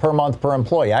 $30 per month per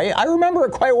employee. I remember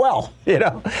it quite well,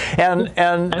 And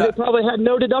they probably had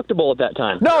no deductible at that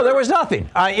time. No, there was nothing.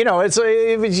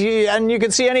 And you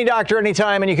could see any doctor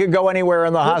anytime, and you could go anywhere,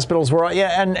 and the hospitals were,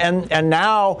 and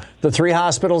now the 3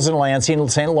 hospitals in Lansing,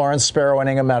 St. Lawrence, Sparrow, and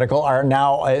Ingham Medical are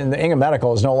now, Ingham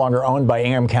Medical is no longer owned by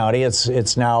Ingham County.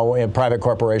 It's now a private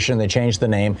corporation. They changed the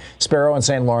name. Sparrow and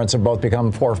St. Lawrence have both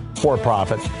become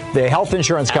for-profit. The health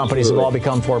insurance companies have all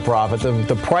become for-profit.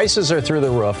 The prices are through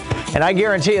the roof. And I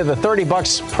guarantee you the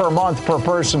 $30 per month per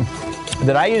person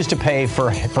that I used to pay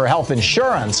for health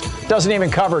insurance doesn't even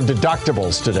cover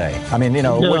deductibles today. I mean,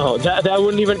 No, that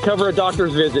wouldn't even cover a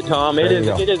doctor's visit, Tom. It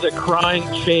is a crying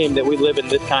shame that we live in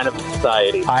this kind of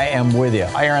society. I am with you.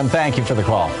 Aaron, thank you for the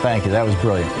call. Thank you. That was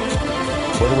brilliant.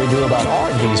 What do we do about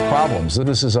all of these problems?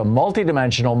 This is a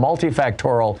multidimensional,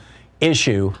 multifactorial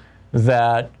issue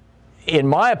that, in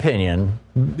my opinion,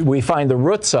 we find the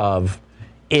roots of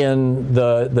in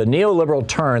the neoliberal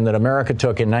turn that America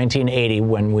took in 1980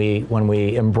 when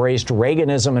we embraced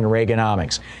Reaganism and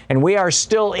Reaganomics. And we are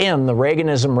still in the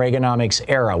Reaganism-Reaganomics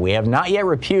era. We have not yet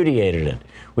repudiated it.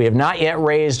 We have not yet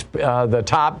raised the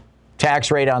top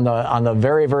tax rate on the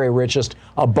very, very richest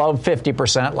above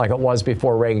 50%, like it was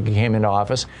before Reagan came into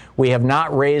office. We have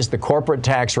not raised the corporate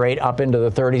tax rate up into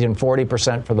the 30s and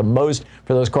 40% for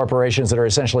those corporations that are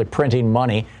essentially printing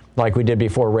money, like we did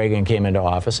before Reagan came into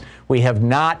office. We have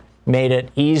not made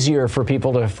it easier for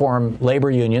people to form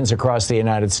labor unions across the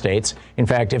United States. In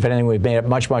fact, if anything, we've made it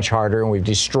much, much harder, and we've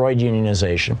destroyed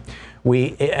unionization.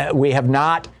 We have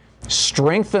not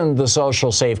strengthened the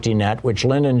social safety net, which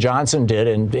Lyndon Johnson did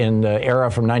in the era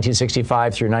from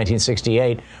 1965 through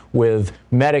 1968 with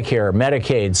Medicare,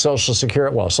 Medicaid, Social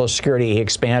Security. Well, Social Security, he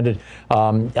expanded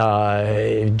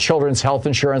children's health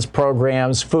insurance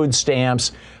programs, food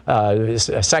stamps,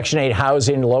 Section 8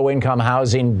 housing, low-income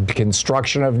housing,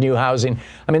 construction of new housing.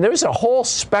 I mean, there's a whole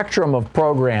spectrum of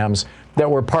programs that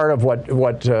were part of what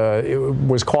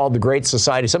was called the Great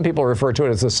Society. Some people refer to it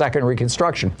as the Second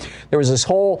Reconstruction. There was this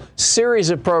whole series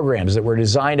of programs that were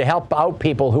designed to help out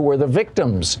people who were the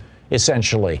victims,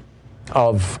 essentially,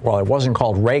 of, well, it wasn't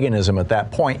called Reaganism at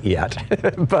that point yet,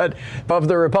 but of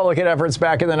the Republican efforts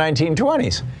back in the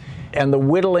 1920s. And the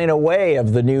whittling away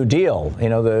of the New Deal.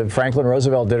 Franklin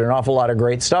Roosevelt did an awful lot of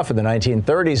great stuff in the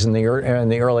 1930s and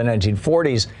the early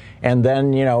 1940s. And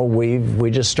then,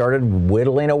 we just started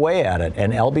whittling away at it.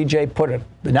 And LBJ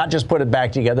not just put it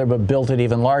back together, but built it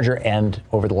even larger. And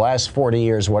over the last 40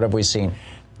 years, what have we seen?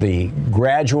 The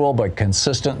gradual but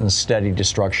consistent and steady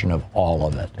destruction of all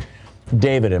of it.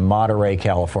 David in Monterey,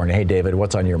 California. Hey, David,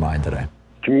 what's on your mind today?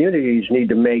 Communities need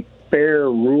to make fair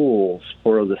rules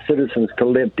for the citizens to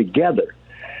live together,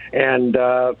 and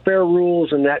fair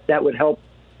rules, and that would help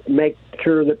make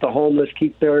sure that the homeless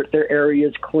keep their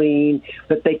areas clean,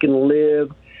 that they can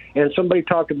live. And somebody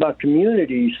talked about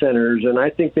community centers, and I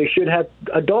think they should have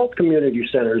adult community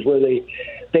centers where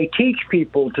they teach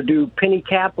people to do penny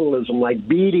capitalism, like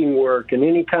beading work and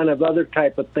any kind of other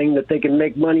type of thing that they can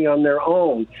make money on their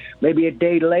own, maybe a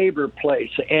day labor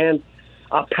place, and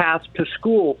a path to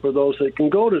school for those that can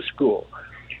go to school.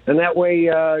 And that way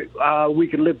we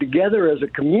can live together as a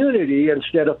community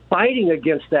instead of fighting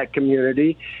against that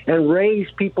community and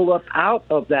raise people up out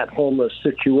of that homeless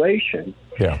situation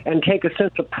and take a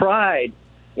sense of pride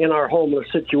in our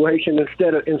homeless situation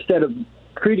instead of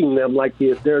treating them like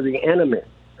they're the enemy.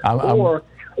 Or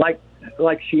like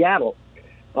Seattle.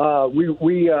 We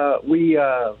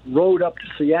rode up to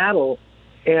Seattle,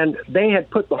 and they had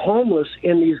put the homeless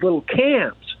in these little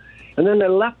camps, and then they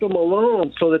left them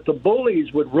alone so that the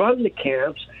bullies would run the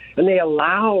camps, and they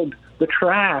allowed the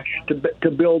trash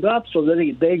to build up so that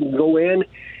they can go in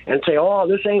and say, "Oh,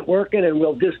 this ain't working," and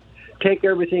we'll just take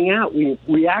everything out.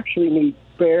 We actually need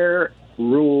fair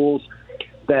rules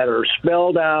that are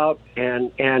spelled out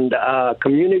and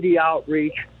community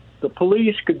outreach. The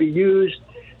police could be used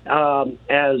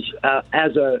as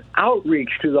a outreach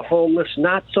to the homeless,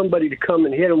 not somebody to come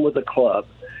and hit them with a club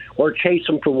or chase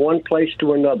them from one place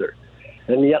to another.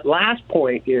 And the last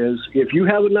point is, if you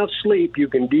have enough sleep, you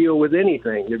can deal with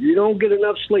anything. If you don't get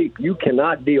enough sleep, you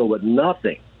cannot deal with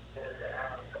nothing.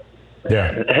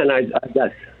 Yeah. And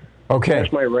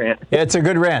that's my rant. It's a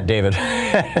good rant, David,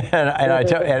 and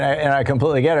I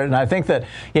completely get it. And I think that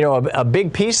a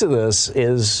big piece of this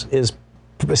is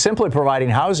simply providing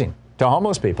housing to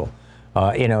homeless people.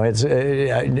 It's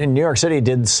New York City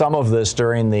did some of this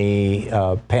during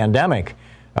the pandemic,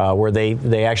 where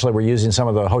they actually were using some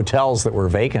of the hotels that were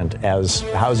vacant as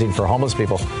housing for homeless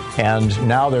people, and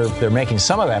now they're making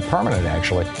some of that permanent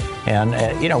actually. And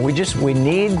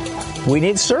we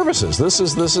need services. This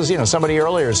is somebody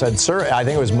earlier said, I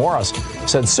think it was Morris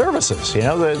said services.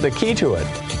 The key to it.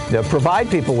 Provide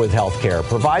people with health care,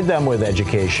 provide them with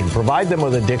education, provide them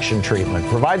with addiction treatment,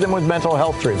 provide them with mental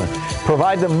health treatment,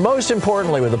 provide them most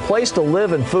importantly with a place to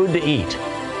live and food to eat.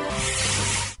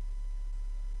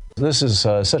 This is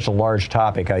such a large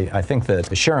topic. I think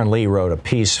that Sharon Lee wrote a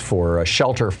piece for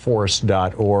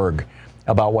shelterforce.org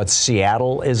about what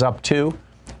Seattle is up to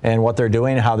and what they're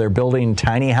doing, how they're building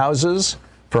tiny houses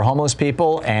for homeless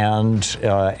people. And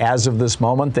as of this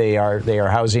moment, they are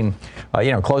housing,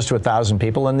 close to 1,000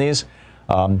 people in these.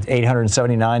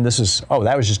 879.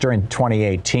 That was just during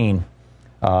 2018.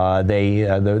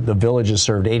 The villages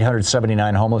served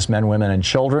 879 homeless men, women, and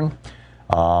children.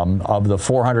 Of the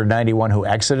 491 who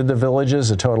exited the villages,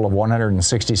 a total of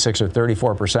 166 or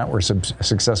 34% were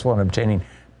successful in obtaining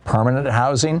permanent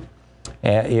housing.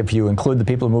 If you include the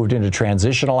people who moved into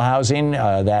transitional housing,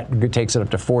 that takes it up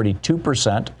to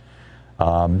 42%.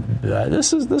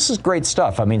 This is great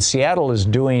stuff. I mean, Seattle is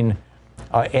doing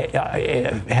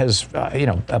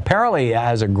apparently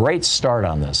has a great start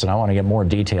on this, and I want to get more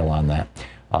detail on that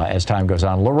as time goes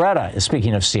on. Loretta is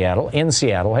speaking of Seattle, in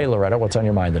Seattle. Hey, Loretta, what's on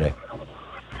your mind today?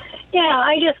 Yeah,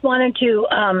 I just wanted to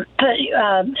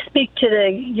speak to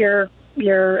your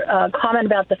comment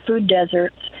about the food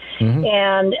deserts. Mm-hmm.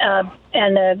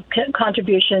 And the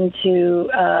contribution to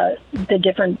the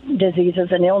different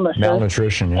diseases and illnesses,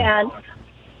 malnutrition, and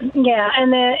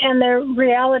the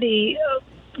reality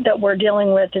that we're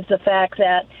dealing with is the fact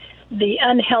that the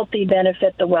unhealthy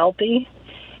benefit the wealthy,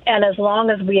 and as long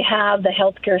as we have the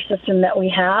healthcare system that we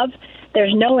have,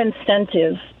 there's no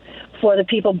incentive for the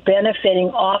people benefiting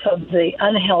off of the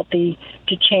unhealthy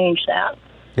to change that.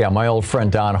 Yeah, my old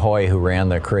friend Don Hoy, who ran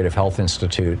the Creative Health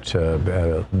Institute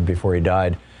before he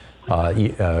died, a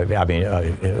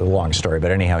long story,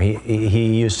 but anyhow,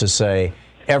 he used to say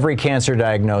every cancer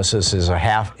diagnosis is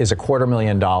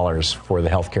 $250,000 for the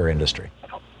healthcare industry.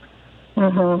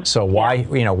 Mm-hmm. So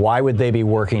why would they be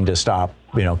working to stop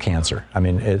cancer? I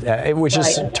mean, which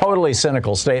is a totally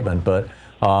cynical statement, but.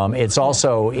 It's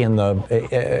also in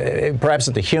the perhaps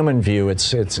at the human view,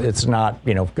 it's not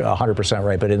 100%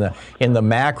 right, but in the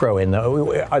macro, in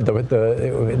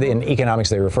economics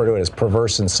they refer to it as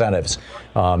perverse incentives.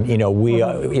 We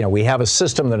have a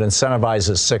system that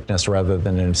incentivizes sickness rather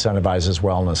than incentivizes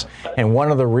wellness, and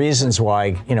one of the reasons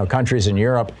why countries in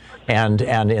Europe and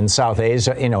in South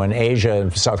Asia, in Asia,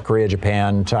 South Korea,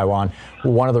 Japan, Taiwan,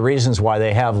 one of the reasons why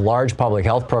they have large public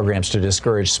health programs to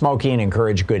discourage smoking,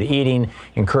 encourage good eating,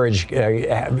 encourage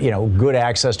good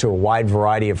access to a wide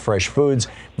variety of fresh foods,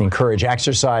 encourage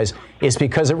exercise, is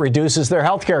because it reduces their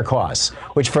healthcare costs,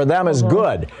 which for them is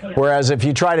good. Whereas if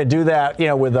you try to do that,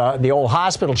 with the old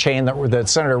hospital chain that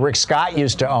Senator Rick Scott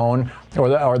used to own,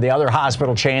 or the other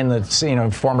hospital chain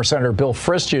that former Senator Bill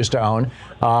Frist used to own,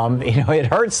 it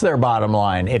hurts their bottom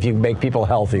line if you make people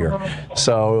healthier.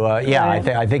 So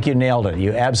I think you nailed it.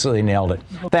 You absolutely nailed it.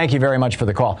 Thank you very much for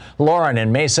the call, Lauren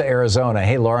in Mesa, Arizona.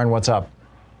 Hey, Lauren, what's up?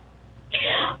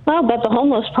 Well, about the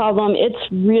homeless problem, it's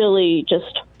really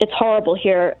it's horrible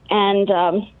here. And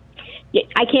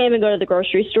I can't even go to the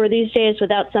grocery store these days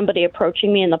without somebody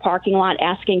approaching me in the parking lot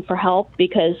asking for help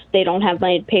because they don't have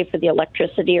money to pay for the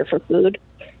electricity or for food.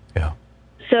 Yeah.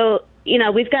 So,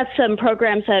 we've got some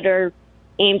programs that are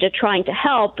aimed at trying to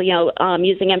help,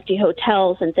 using empty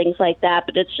hotels and things like that,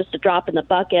 but it's just a drop in the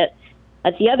bucket.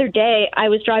 The other day, I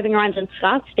was driving around in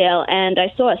Scottsdale, and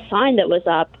I saw a sign that was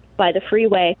up by the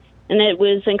freeway, and it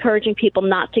was encouraging people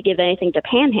not to give anything to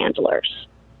panhandlers.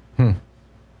 An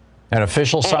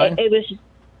official sign? It was,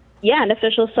 an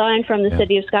official sign from the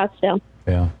city of Scottsdale.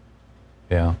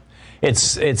 Yeah.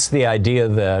 It's the idea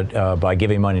that by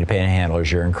giving money to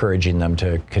panhandlers, you're encouraging them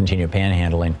to continue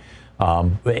panhandling.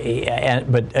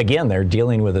 But again, they're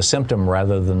dealing with a symptom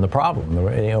rather than the problem.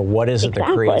 What is it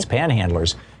that creates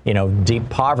panhandlers? Deep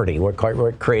poverty. What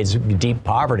creates deep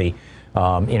poverty?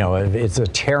 It's a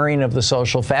tearing of the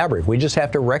social fabric. We just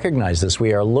have to recognize this.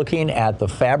 We are looking at the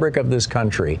fabric of this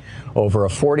country over a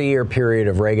 40-year period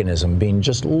of Reaganism being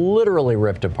just literally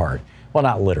ripped apart. Well,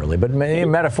 not literally, but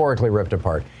metaphorically ripped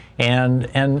apart. And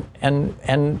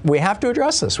we have to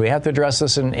address this. We have to address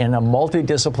this in a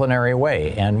multidisciplinary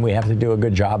way, and we have to do a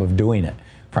good job of doing it,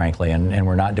 frankly, and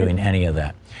we're not doing any of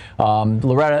that.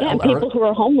 Loretta, and people who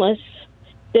are homeless,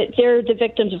 they're the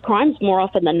victims of crimes more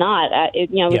often than not.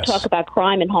 We talk about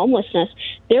crime and homelessness.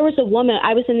 There was a woman,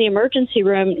 I was in the emergency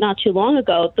room not too long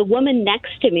ago. The woman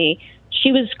next to me,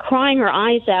 she was crying her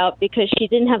eyes out because she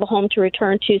didn't have a home to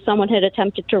return to. Someone had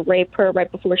attempted to rape her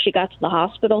right before she got to the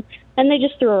hospital, and they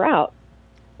just threw her out.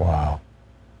 Wow.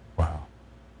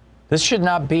 This should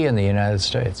not be in the United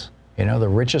States. The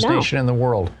richest nation in the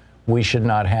world. We should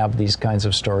not have these kinds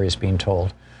of stories being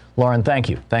told. Lauren, thank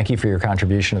you. Thank you for your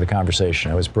contribution to the conversation.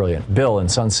 It was brilliant. Bill in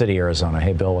Sun City, Arizona.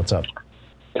 Hey, Bill, what's up?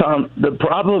 Tom, the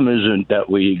problem isn't that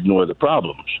we ignore the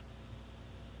problems.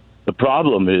 The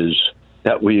problem is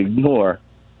that we ignore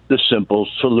the simple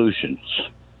solutions.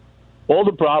 All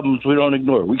the problems we don't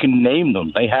ignore. We can name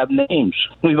them. They have names.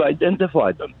 We've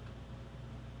identified them.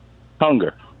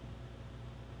 Hunger.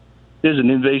 There's an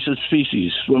invasive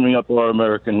species swimming up our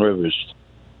American rivers.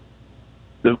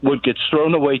 What gets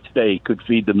thrown away today could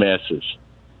feed the masses.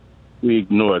 We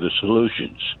ignore the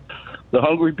solutions. The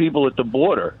hungry people at the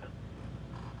border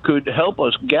could help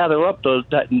us gather up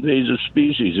that invasive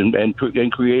species and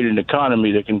create an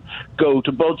economy that can go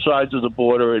to both sides of the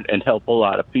border and help a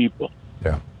lot of people.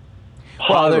 Yeah.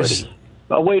 Poverty.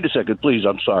 Wait a second, please.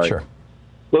 I'm sorry. Sure.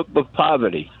 But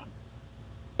poverty.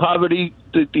 Poverty,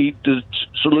 the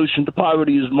solution to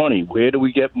poverty is money. Where do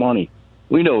we get money?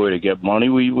 We know where to get money.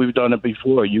 We've done it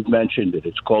before. You've mentioned it.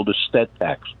 It's called a stet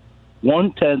tax.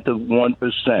 1/10 of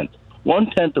 1%.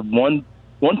 1/10 of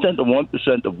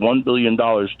 1% of $1 billion,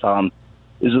 Tom,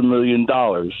 is $1 million.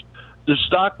 The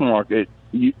stock market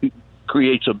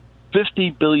creates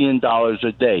 $50 billion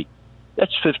a day.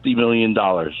 That's $50 million.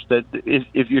 That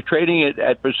if you're trading it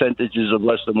at percentages of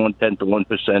less than 1/10 of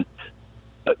 1%,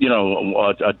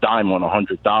 a dime on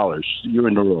 $100, you're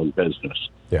in the wrong business.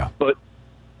 Yeah. But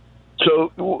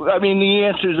so, the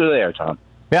answers are there, Tom.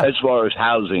 Yeah. As far as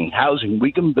housing,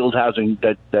 we can build housing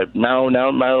that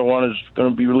marijuana is going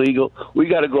to be legal. We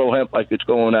got to grow hemp like it's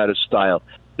going out of style.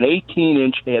 An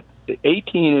 18-inch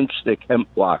thick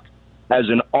hemp block has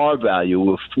an R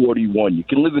value of 41. You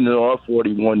can live in an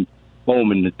R41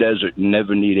 home in the desert and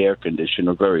never need air conditioning,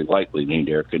 or very likely need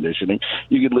air conditioning.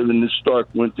 You can live in the stark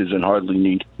winters and hardly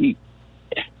need heat.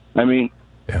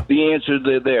 The answers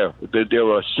are there. There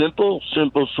are simple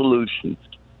solutions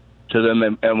to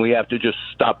them, and we have to just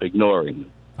stop ignoring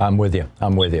them. I'm with you.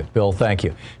 Bill, thank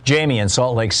you. Jamie in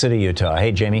Salt Lake City, Utah.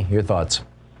 Hey, Jamie, your thoughts?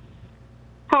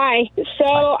 Hi. So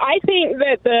I think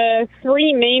that the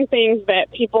three main things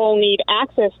that people need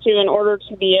access to in order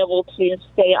to be able to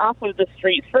stay off of the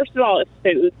streets, first of all, is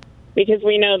food, because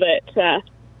we know that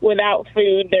without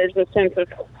food, there's a sense of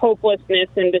hopelessness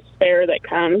and despair that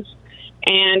comes,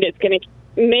 and it's going to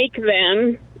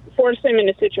force them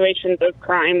into situations of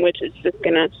crime, which is just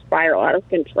going to spiral out of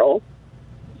control.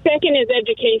 Second is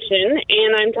education,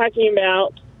 and I'm talking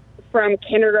about from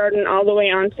kindergarten all the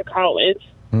way on to college.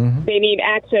 Mm-hmm. They need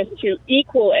access to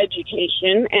equal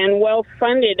education and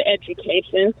well-funded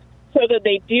education so that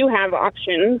they do have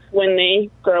options when they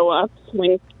grow up,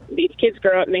 when these kids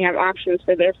grow up and they have options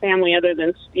for their family other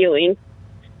than stealing.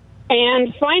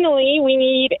 And finally, we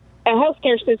need a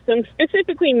healthcare system,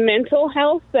 specifically mental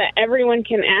health, that everyone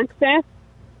can access,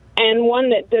 and one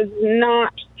that does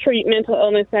not treat mental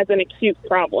illness as an acute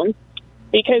problem.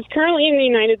 Because currently in the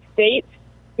United States,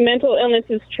 mental illness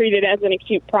is treated as an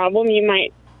acute problem. You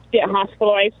might get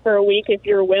hospitalized for a week if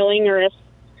you're willing, or if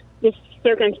the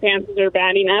circumstances are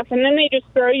bad enough, and then they just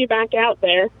throw you back out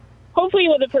there, hopefully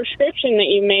with a prescription that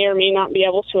you may or may not be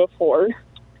able to afford.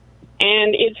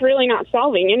 And it's really not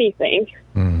solving anything.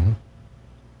 Mm-hmm.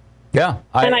 Yeah.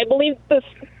 I believe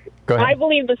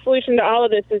the solution to all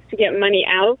of this is to get money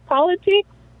out of politics.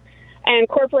 and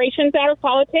corporations out of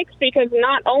politics, because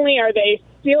not only are they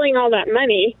stealing all that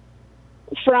money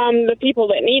from the people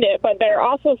that need it, but they're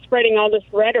also spreading all this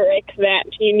rhetoric that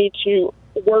you need to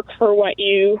work for what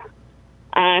you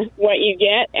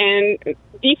get, and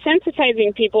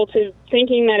desensitizing people to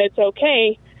thinking that it's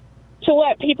okay to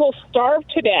let people starve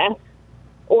to death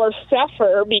or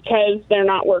suffer because they're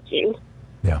not working.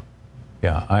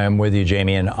 Yeah, I am with you,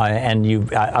 Jamie, and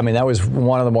that was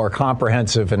one of the more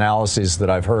comprehensive analyses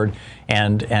that I've heard,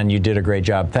 and you did a great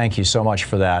job. Thank you so much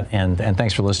for that, and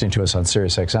thanks for listening to us on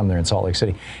Sirius XM there in Salt Lake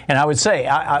City. And I would say,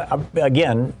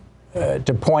 again,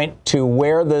 to point to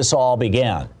where this all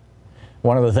began,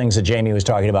 one of the things that Jamie was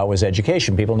talking about was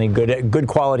education. People need good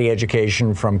quality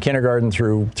education from kindergarten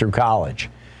through college.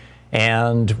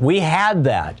 And we had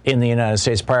that in the United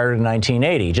States prior to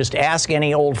 1980. Just ask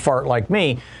any old fart like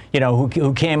me,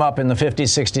 who came up in the 50s,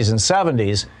 60s, and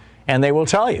 70s, and they will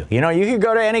tell you. You could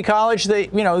go to any college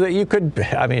that you could.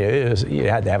 I mean, you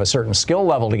had to have a certain skill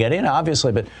level to get in,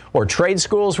 obviously, or trade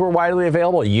schools were widely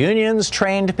available. Unions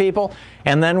trained people,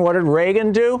 and then what did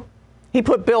Reagan do? He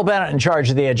put Bill Bennett in charge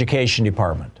of the education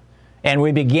department, and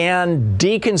we began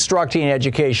deconstructing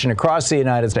education across the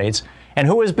United States. And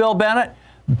who was Bill Bennett?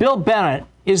 Bill Bennett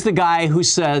is the guy who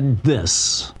said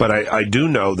this. But I do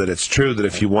know that it's true that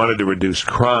if you wanted to reduce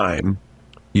crime,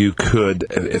 you could,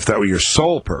 if that were your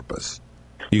sole purpose,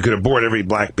 you could abort every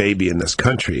black baby in this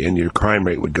country and your crime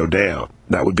rate would go down.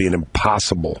 That would be an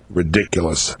impossible,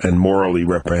 ridiculous, and morally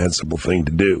reprehensible thing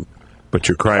to do. But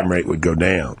your crime rate would go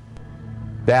down.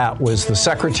 That was the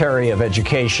Secretary of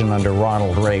Education under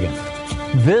Ronald Reagan.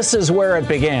 This is where it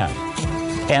began.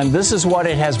 And this is what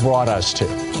it has brought us to.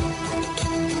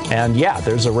 And yeah,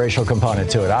 there's a racial component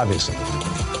to it, obviously,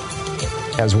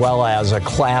 as well as a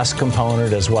class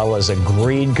component, as well as a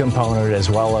greed component, as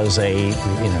well as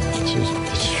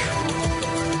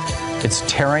it's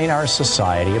tearing our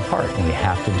society apart, and we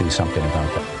have to do something about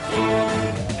that.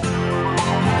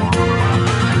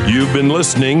 You've been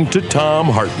listening to Thom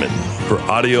Hartmann. For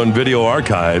audio and video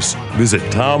archives, visit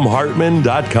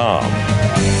thomhartmann.com.